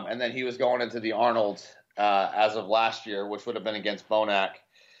 And then he was going into the Arnold as of last year, which would have been against Bonac.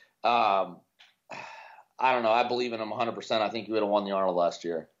 I don't know. I believe in him 100%. I think he would have won the Arnold last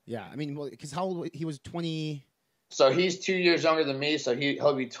year. Yeah, because how old he was 20? So he's 2 years younger than me. So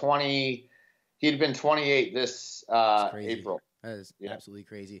he'll be 20. He'd been 28 this April. That is absolutely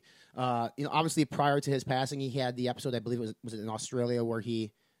crazy. Obviously prior to his passing, he had the episode, I believe it was in Australia, where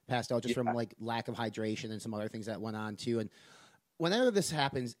he passed out just from like lack of hydration and some other things that went on too. And whenever this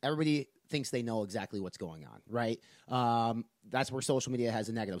happens, everybody thinks they know exactly what's going on, right? That's where social media has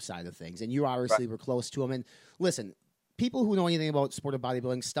a negative side of things. And you obviously were close to him. And listen, people who know anything about sport of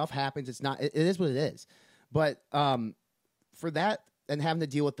bodybuilding, stuff happens. It is what it is. But for that and having to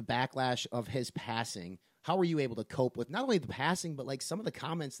deal with the backlash of his passing, how were you able to cope with not only the passing, but like some of the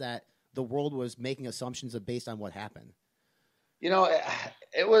comments that the world was making assumptions of based on what happened? It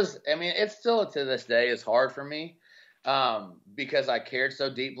was, it's still to this day is hard for me because I cared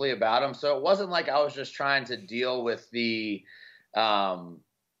so deeply about him. So it wasn't like I was just trying to deal with the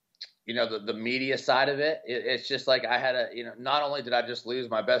media side of it. It's just like I had not only did I just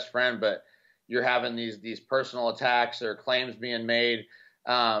lose my best friend, but you're having these personal attacks or claims being made.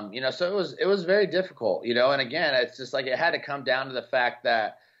 So it was very difficult, and again, it's just like it had to come down to the fact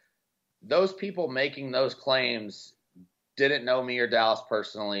that those people making those claims didn't know me or Dallas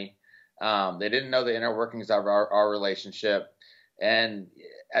personally. They didn't know the inner workings of our relationship. And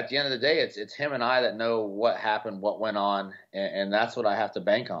at the end of the day, it's him and I that know what happened, what went on. And that's what I have to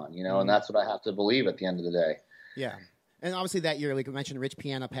bank on, and that's what I have to believe at the end of the day. Yeah. And obviously that year, like I mentioned, Rich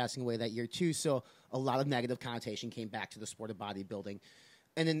Piana passing away that year too. So a lot of negative connotation came back to the sport of bodybuilding.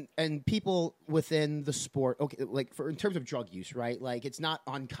 And people within the sport, okay, like in terms of drug use, right? Like it's not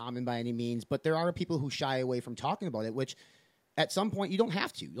uncommon by any means, but there are people who shy away from talking about it, which at some point you don't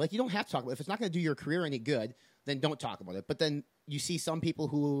have to. Like you don't have to talk about it. If it's not going to do your career any good, then don't talk about it. But then you see some people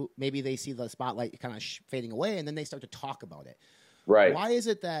who maybe they see the spotlight kind of fading away, and then they start to talk about it. Right. Why is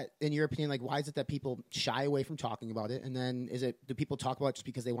it that, in your opinion, why is it that people shy away from talking about it? And then do people talk about it just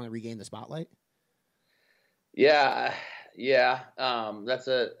because they want to regain the spotlight? Yeah.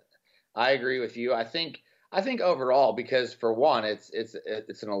 I agree with you. I think overall, because for one, it's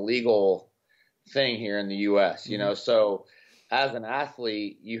an illegal thing here in the U.S. So as an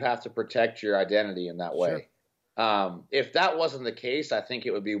athlete, you have to protect your identity in that way. Sure. If that wasn't the case, I think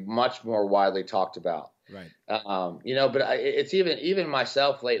it would be much more widely talked about. Right. But it's even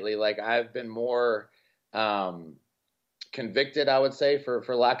myself lately. Like I've been more convicted, I would say,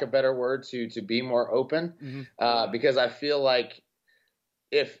 for lack of a better word, to be more open, because I feel like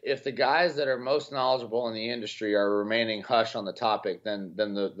if the guys that are most knowledgeable in the industry are remaining hush on the topic, then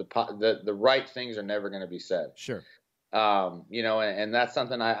the right things are never going to be said. Sure. And that's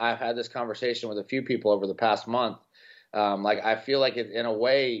something I've had this conversation with a few people over the past month. I feel like it, in a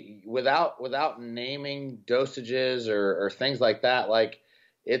way, without naming dosages or things like that, like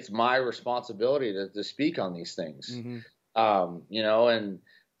it's my responsibility to speak on these things. But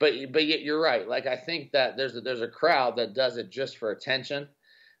yet you're right. Like I think that there's a crowd that does it just for attention.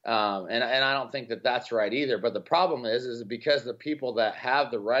 And I don't think that that's right either. But the problem is because the people that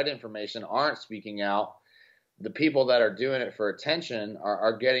have the right information aren't speaking out, the people that are doing it for attention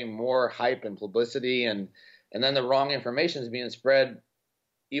are getting more hype and publicity, and then the wrong information is being spread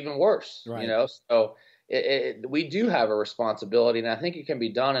even worse. Right. So we do have a responsibility, and I think it can be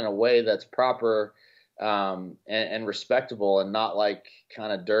done in a way that's proper and respectable and not like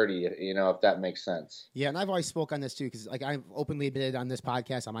kind of dirty, if that makes sense. Yeah, and I've always spoke on this too because like I've openly admitted on this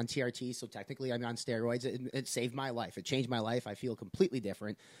podcast I'm on TRT, so technically I'm on steroids. It saved my life. It changed my life. I feel completely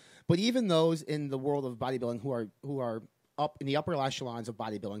different. But even those in the world of bodybuilding who are up in the upper echelons of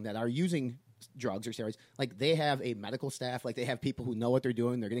bodybuilding that are using drugs or steroids, like they have a medical staff, like they have people who know what they're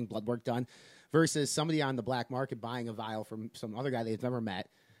doing. They're getting blood work done versus somebody on the black market buying a vial from some other guy they've never met.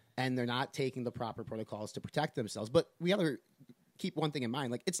 And they're not taking the proper protocols to protect themselves. But we have to keep one thing in mind.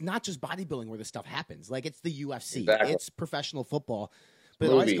 Like, it's not just bodybuilding where this stuff happens. Like, it's the UFC. Exactly. It's professional football. But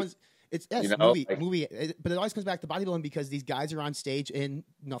movie. it always comes... It's movie. But it always comes back to bodybuilding because these guys are on stage in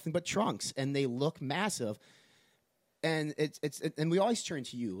nothing but trunks. And they look massive. And and we always turn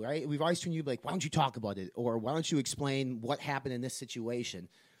to you, right? We've always turned to you like, why don't you talk about it? Or why don't you explain what happened in this situation?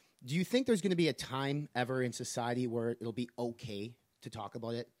 Do you think there's going to be a time ever in society where it'll be okay to talk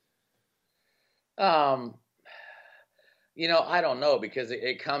about it? I don't know because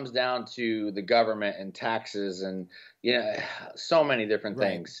it comes down to the government and taxes and, so many different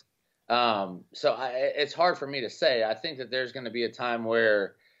things. So it's hard for me to say. I think that there's going to be a time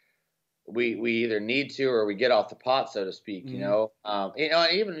where we either need to, or we get off the pot, so to speak,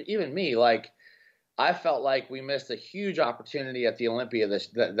 even me, like I felt like we missed a huge opportunity at the Olympia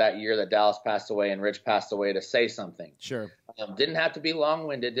that year that Dallas passed away and Rich passed away to say something. Sure. Didn't have to be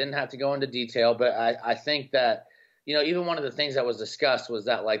long-winded, didn't have to go into detail, but I think that, even one of the things that was discussed was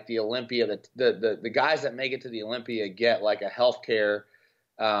that like the Olympia, the guys that make it to the Olympia get like a healthcare,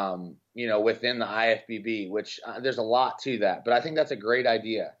 within the IFBB, which there's a lot to that, but I think that's a great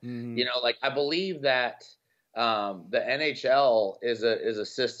idea. Like I believe that the NHL is a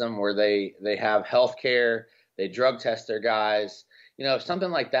system where they have healthcare, they drug test their guys. If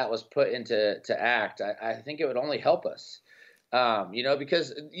something like that was put into act, I think it would only help us.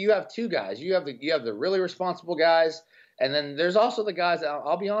 Because you have two guys. You have the really responsible guys, and then there's also the guys that,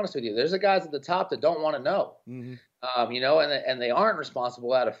 I'll be honest with you, there's the guys at the top that don't want to know. And they aren't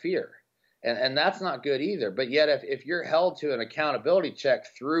responsible out of fear. And that's not good either. But yet if you're held to an accountability check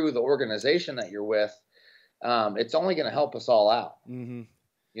through the organization that you're with, it's only going to help us all out.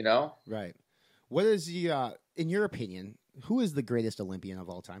 Right. What is the, in your opinion, who is the greatest Olympian of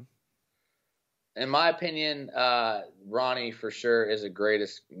all time? In my opinion, Ronnie for sure is the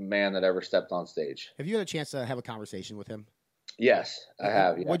greatest man that ever stepped on stage. Have you had a chance to have a conversation with him? Yes, I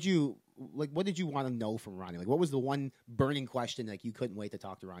have. Yeah. What did you want to know from Ronnie? Like, what was the one burning question like you couldn't wait to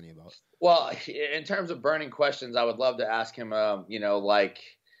talk to Ronnie about? Well, in terms of burning questions, I would love to ask him,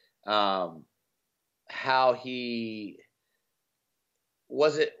 how he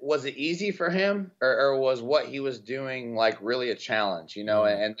was it easy for him, or was what he was doing like really a challenge?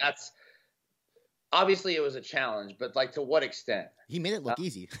 And that's obviously it was a challenge, but like to what extent? He made it look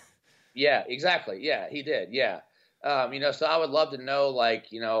easy. Yeah, exactly. Yeah, he did. Yeah. So I would love to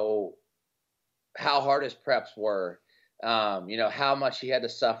know, how hard his preps were, how much he had to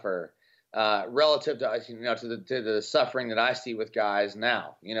suffer, relative to, to the suffering that I see with guys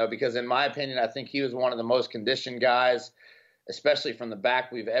now, because in my opinion, I think he was one of the most conditioned guys, especially from the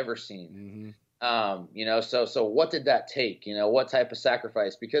back we've ever seen. So what did that take? What type of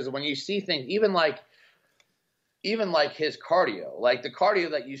sacrifice? Because when you see things, even like his cardio, like the cardio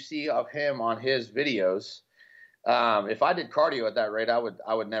that you see of him on his videos, if I did cardio at that rate, I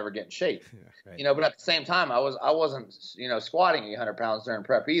would never get in shape, but at the same time, I wasn't, squatting 800 pounds during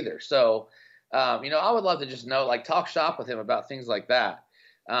prep either. So, I would love to just know, like talk shop with him about things like that.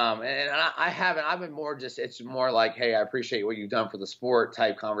 I haven't, I've been more it's more like, hey, I appreciate what you've done for the sport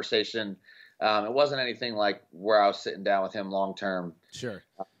type conversation. It wasn't anything like where I was sitting down with him long term. Sure.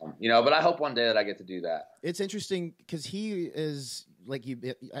 But I hope one day that I get to do that. It's interesting because he is like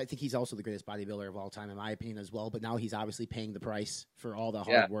I think he's also the greatest bodybuilder of all time, in my opinion, as well. But now he's obviously paying the price for all the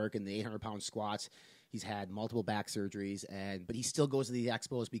hard work and the 800-pound squats. He's had multiple back surgeries, but he still goes to the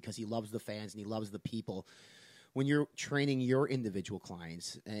expos because he loves the fans and he loves the people. When you're training your individual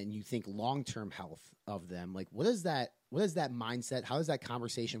clients and you think long-term health of them, like what is that mindset? How does that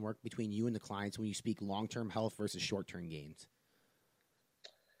conversation work between you and the clients when you speak long-term health versus short-term gains?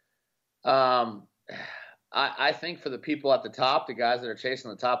 I think for the people at the top, the guys that are chasing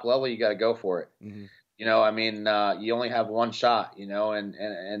the top level, you got to go for it. You only have one shot,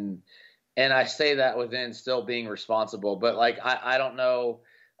 and I say that within still being responsible, but like, I don't know.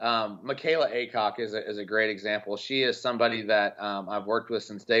 Michaela Aycock is a great example. She is somebody that I've worked with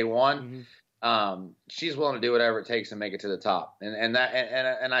since day one. She's willing to do whatever it takes to make it to the top. And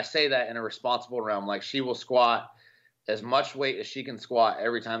I say that in a responsible realm. Like she will squat as much weight as she can squat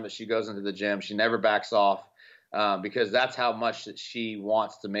every time that she goes into the gym. She never backs off because that's how much that she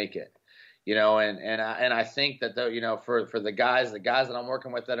wants to make it. and I think that for the guys that I'm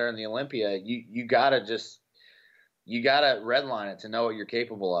working with that are in the Olympia, you gotta redline it to know what you're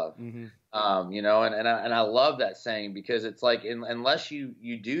capable of. Mm-hmm. And I love that saying, because it's like, unless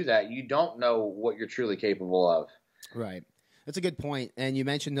you do that, you don't know what you're truly capable of. Right. That's a good point. And you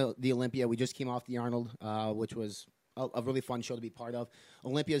mentioned the Olympia. We just came off the Arnold, which was a really fun show to be part of.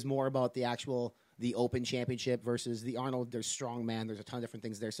 Olympia is more about the Open Championship versus the Arnold. There's strongman. There's a ton of different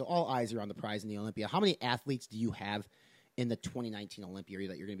things there. So all eyes are on the prize in the Olympia. How many athletes do you have in the 2019 Olympia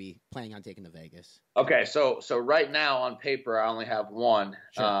that you're going to be planning on taking to Vegas? Okay, so right now on paper I only have one,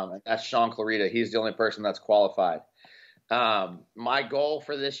 and that's Sean Clarita. He's the only person that's qualified. My goal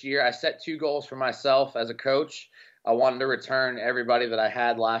for this year, I set 2 goals for myself as a coach. I wanted to return everybody that I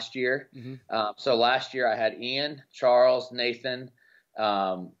had last year. Mm-hmm. So last year I had Ian, Charles, Nathan,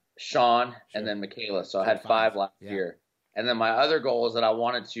 Sean, and then Michaela. So I had 5 last year. And then my other goal is that I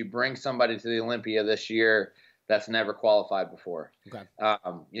wanted to bring somebody to the Olympia this year that's never qualified before. Okay.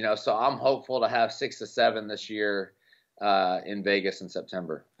 So I'm hopeful to have 6 to 7 this year in Vegas in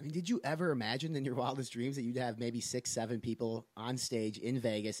September. I mean, did you ever imagine in your wildest dreams that you'd have maybe 6, 7 people on stage in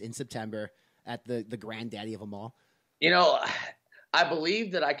Vegas in September at the granddaddy of them all? I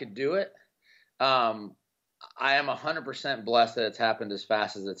believe that I could do it. I am 100% blessed that it's happened as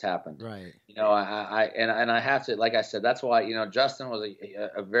fast as it's happened. Right. I have to, like I said, that's why, Justin was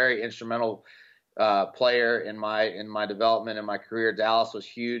a very instrumental player in my development in my career. Dallas was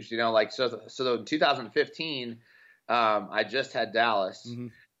huge, so in 2015, I just had Dallas, mm-hmm.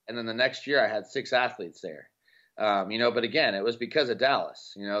 and then the next year I had 6 athletes there. But again, it was because of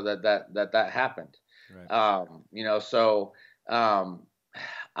Dallas, that happened. Right.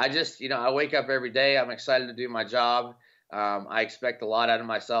 I just, I wake up every day. I'm excited to do my job. I expect a lot out of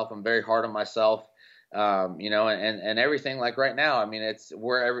myself. I'm very hard on myself. And everything, like right now, I mean, it's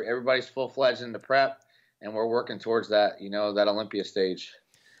where everybody's full-fledged into prep, and we're working towards that, that Olympia stage.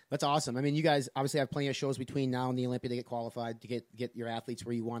 That's awesome. I mean, you guys obviously have plenty of shows between now and the Olympia to get qualified, to get your athletes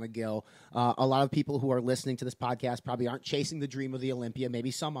where you want to go. A lot of people who are listening to this podcast probably aren't chasing the dream of the Olympia.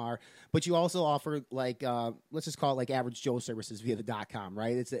 Maybe some are, but you also offer let's just call it like Average Joe services via the .com,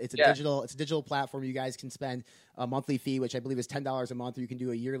 right? It's a digital platform. You guys can spend a monthly fee, which I believe is $10 a month, or you can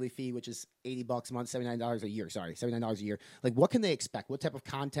do a yearly fee, which is $80 a month, $79 a year. Sorry, $79 a year. Like, what can they expect? What type of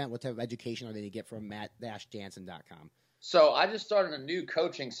content, what type of education are they to get from Matt-Jansen.com? So I just started a new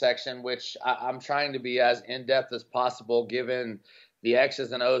coaching section, which I'm trying to be as in-depth as possible, given the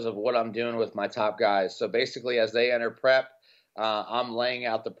X's and O's of what I'm doing with my top guys. So basically, as they enter prep, I'm laying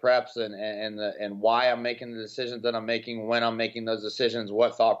out the preps and why I'm making the decisions that I'm making, when I'm making those decisions,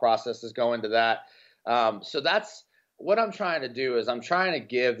 what thought processes go into that. So that's what I'm trying to do, is I'm trying to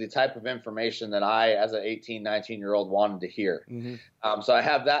give the type of information that I, as an 18, 19-year-old, wanted to hear. Mm-hmm. So I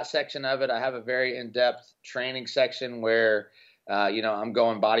have that section of it. I have a very in-depth training section where, I'm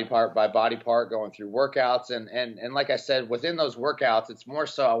going body part by body part, going through workouts. And like I said, within those workouts, it's more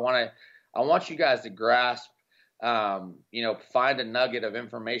so I want you guys to grasp, find a nugget of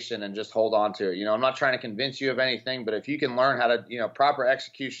information and just hold on to it. I'm not trying to convince you of anything, but if you can learn how to, proper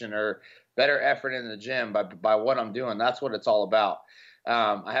execution or better effort in the gym by what I'm doing, that's what it's all about.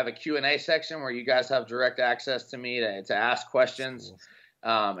 I have a Q&A section where you guys have direct access to me to ask questions.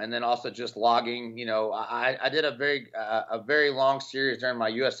 Cool. And then also just logging. I did a very long series during my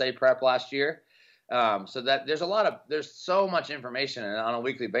USA prep last year. So that there's so much information on a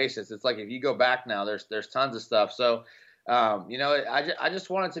weekly basis. It's like, if you go back now, there's tons of stuff. So, I just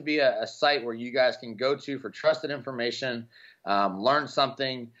want it to be a site where you guys can go to for trusted information, learn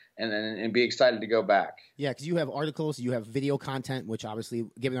something, and be excited to go back. Yeah, because you have articles, you have video content, which obviously,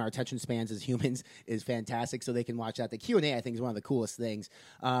 given our attention spans as humans, is fantastic. So they can watch that. The Q&A, I think, is one of the coolest things.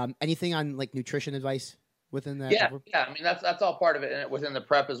 Anything on like nutrition advice within that? Yeah. I mean, that's all part of it within the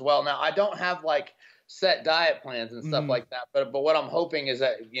prep as well. Now, I don't have like set diet plans and stuff like that, but what I'm hoping is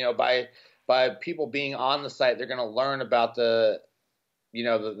that by people being on the site, they're going to learn about the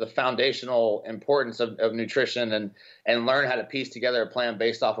foundational importance of nutrition and learn how to piece together a plan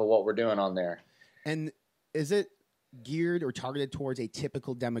based off of what we're doing on there. And is it geared or targeted towards a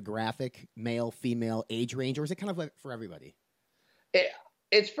typical demographic, male, female, age range, or is it kind of like for everybody?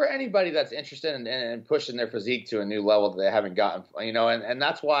 It's for anybody that's interested in pushing their physique to a new level that they haven't gotten, and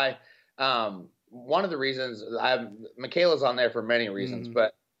that's why one of the reasons Michaela's on there for many reasons,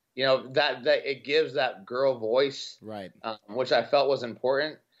 but that it gives that girl voice, right? Which I felt was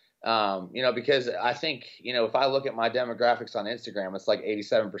important, because I think, if I look at my demographics on Instagram, it's like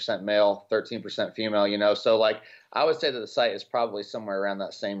 87% male, 13% female, so like I would say that the site is probably somewhere around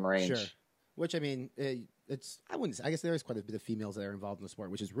that same range. Sure. Which, I mean, I guess there is quite a bit of females that are involved in the sport,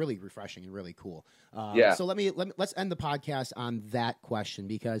 which is really refreshing and really cool. So let's end the podcast on that question,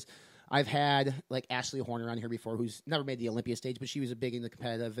 because I've had like Ashley Horner on here before, who's never made the Olympia stage, but she was big in the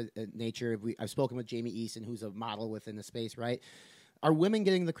competitive nature. I've spoken with Jamie Easton, who's a model within the space, right? Are women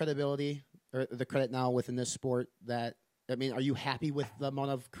getting the credibility or the credit now within this sport that, I mean, are you happy with the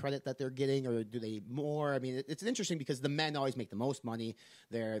amount of credit that they're getting, or do they more? I mean, it's interesting because the men always make the most money.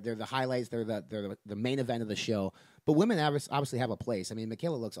 They're the highlights. They're the main event of the show. But women obviously have a place. I mean,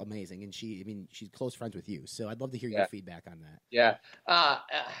 Michaela looks amazing, and she's close friends with you. So I'd love to hear your feedback on that. Yeah.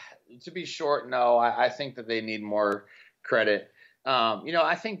 To be short, no, I think that they need more credit.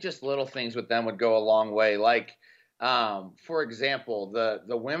 I think just little things with them would go a long way. Like, for example,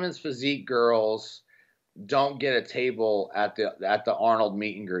 the women's physique girls don't get a table at the Arnold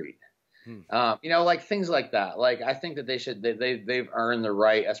meet and greet. Like things like that. Like, I think that they've earned the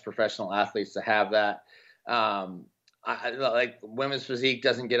right as professional athletes to have that. Like women's physique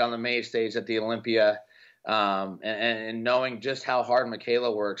doesn't get on the main stage at the Olympia. And knowing just how hard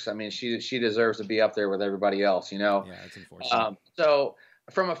Michaela works, I mean, she deserves to be up there with everybody else, Yeah, it's unfortunate. So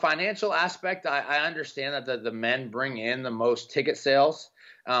from a financial aspect, I understand that the men bring in the most ticket sales.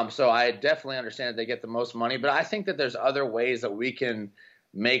 So I definitely understand that they get the most money, but I think that there's other ways that we can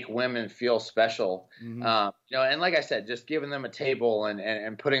make women feel special. Mm-hmm. And like I said, just giving them a table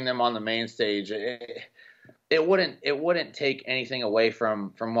and putting them on the main stage, it wouldn't take anything away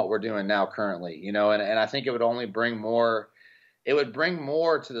from what we're doing now currently, and I think it would only bring more. It would bring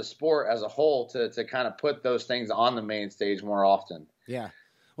more to the sport as a whole to kind of put those things on the main stage more often. Yeah.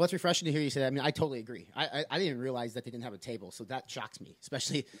 Well, it's refreshing to hear you say that. I mean, I totally agree. I didn't even realize that they didn't have a table, so that shocks me,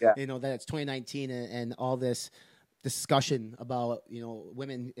 especially, that it's 2019 and all this discussion about,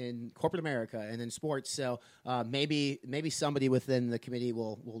 women in corporate America and in sports. So maybe somebody within the committee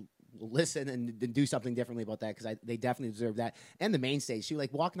will listen and do something differently about that, because they definitely deserve that. And the main stage, too,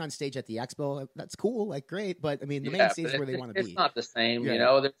 like walking on stage at the expo, that's cool, like great. But I mean, the main stage is where they want to be. It's not the same,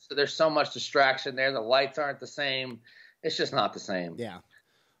 Yeah. There's so much distraction there. The lights aren't the same. It's just not the same. Yeah.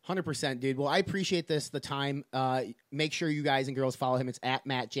 100%, dude. Well, I appreciate the time. Make sure you guys and girls follow him. It's at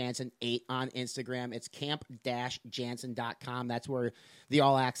Matt Jansen 8 on Instagram. It's camp-jansen.com. That's where the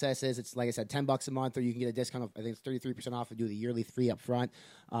all access is. It's, like I said, $10 a month, or you can get a discount of, I think it's 33% off, and do the yearly 3 up front.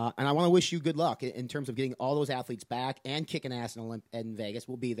 And I want to wish you good luck in terms of getting all those athletes back and kicking ass in Vegas.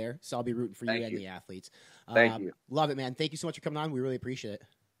 We'll be there, so I'll be rooting for you and the athletes. Thank you. Love it, man. Thank you so much for coming on. We really appreciate it.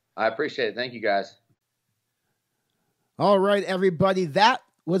 I appreciate it. Thank you, guys. All right, everybody. That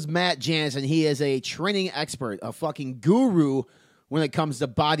was Matt Jansen. He is a training expert, a fucking guru when it comes to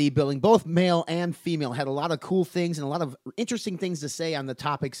bodybuilding, both male and female. Had a lot of cool things and a lot of interesting things to say on the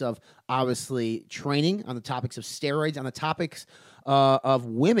topics of, obviously, training, on the topics of steroids, on the topics of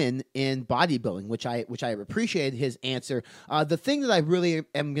women in bodybuilding, which I appreciated his answer. The thing that I really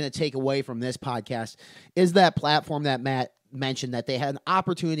am going to take away from this podcast is that platform that Matt mentioned, that they had an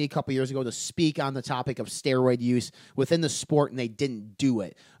opportunity a couple years ago to speak on the topic of steroid use within the sport, and they didn't do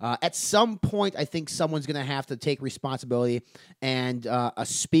it. At some point, I think someone's going to have to take responsibility and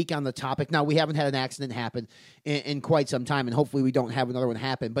speak on the topic. Now, we haven't had an accident happen in quite some time, and hopefully we don't have another one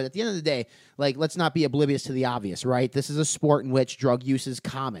happen. But at the end of the day, like, let's not be oblivious to the obvious, right? This is a sport in which drug use is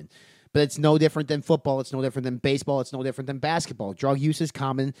common. But it's no different than football. It's no different than baseball. It's no different than basketball. Drug use is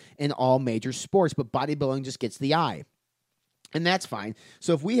common in all major sports, but bodybuilding just gets the eye. And that's fine.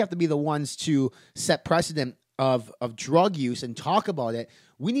 So if we have to be the ones to set precedent of drug use and talk about it,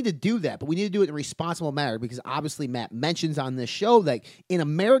 we need to do that. But we need to do it in a responsible manner, because obviously Matt mentions on this show that in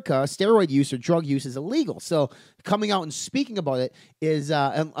America, steroid use or drug use is illegal. So coming out and speaking about it is,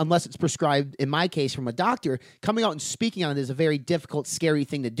 unless it's prescribed, in my case, from a doctor, coming out and speaking on it is a very difficult, scary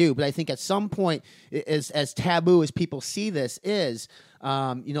thing to do. But I think at some point, as taboo as people see this is,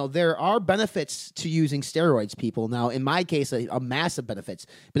 there are benefits to using steroids, people. Now, in my case, a massive benefits.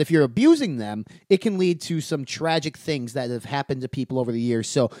 But if you're abusing them, it can lead to some tragic things that have happened to people over the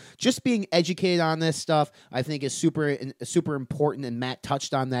years. So just being educated on this stuff, I think, is super important, and Matt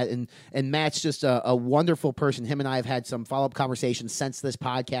touched on that. And Matt's just a wonderful person. Him and I have had some follow-up conversations since this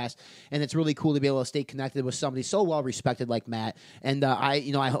podcast, and it's really cool to be able to stay connected with somebody so well-respected like Matt. And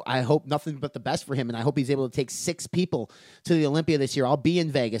I hope nothing but the best for him, and I hope he's able to take 6 people to the Olympia this year. I'll be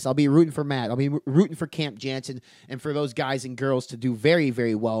in Vegas. I'll be rooting for Matt. I'll be rooting for Camp Jansen and for those guys and girls to do very,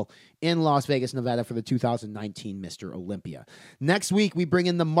 very well in Las Vegas, Nevada for the 2019 Mr. Olympia. Next week, we bring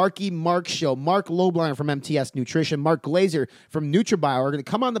in the Marky Mark Show. Mark Lobliner from MTS Nutrition, Mark Glazer from NutriBio are going to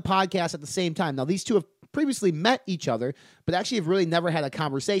come on the podcast at the same time. Now, these two have previously met each other, but actually have really never had a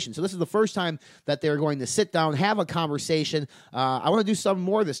conversation. So this is the first time that they're going to sit down, have a conversation. I want to do some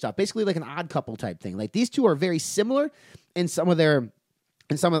more of this stuff, basically like an Odd Couple type thing. Like these two are very similar in some of their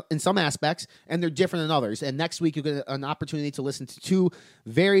in some aspects, and they're different in others. And next week, you get an opportunity to listen to two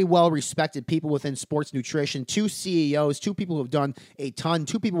very well-respected people within sports nutrition, two CEOs, two people who have done a ton,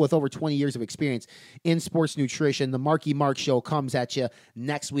 two people with over 20 years of experience in sports nutrition. The Marky Mark Show comes at you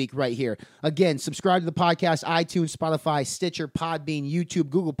next week right here. Again, subscribe to the podcast, iTunes, Spotify, Stitcher, Podbean, YouTube,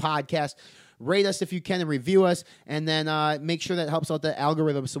 Google Podcasts. Rate us if you can and review us, and then make sure that helps out the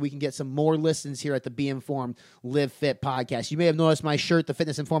algorithm so we can get some more listens here at the Be Informed, Live Fit podcast. You may have noticed my shirt, the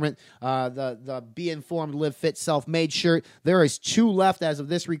Fitness Informant, the Be Informed, Live Fit Self-Made shirt. There is 2 left as of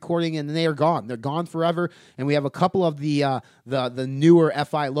this recording, and they are gone. They're gone forever, and we have a couple of the newer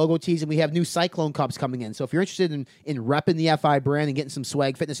FI logo tees, and we have new Cyclone cups coming in. So if you're interested in repping the FI brand and getting some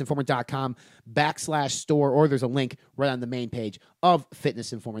swag, fitnessinformant.com/store, or there's a link right on the main page of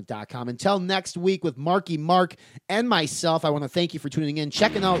fitnessinformant.com. Until next week with Marky Mark and myself, I want to thank you for tuning in,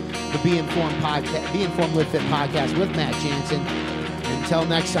 checking out the Be Informed podcast, Be Informed Live Fit podcast with Matt Jansen. Until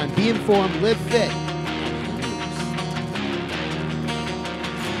next time, be informed, live fit.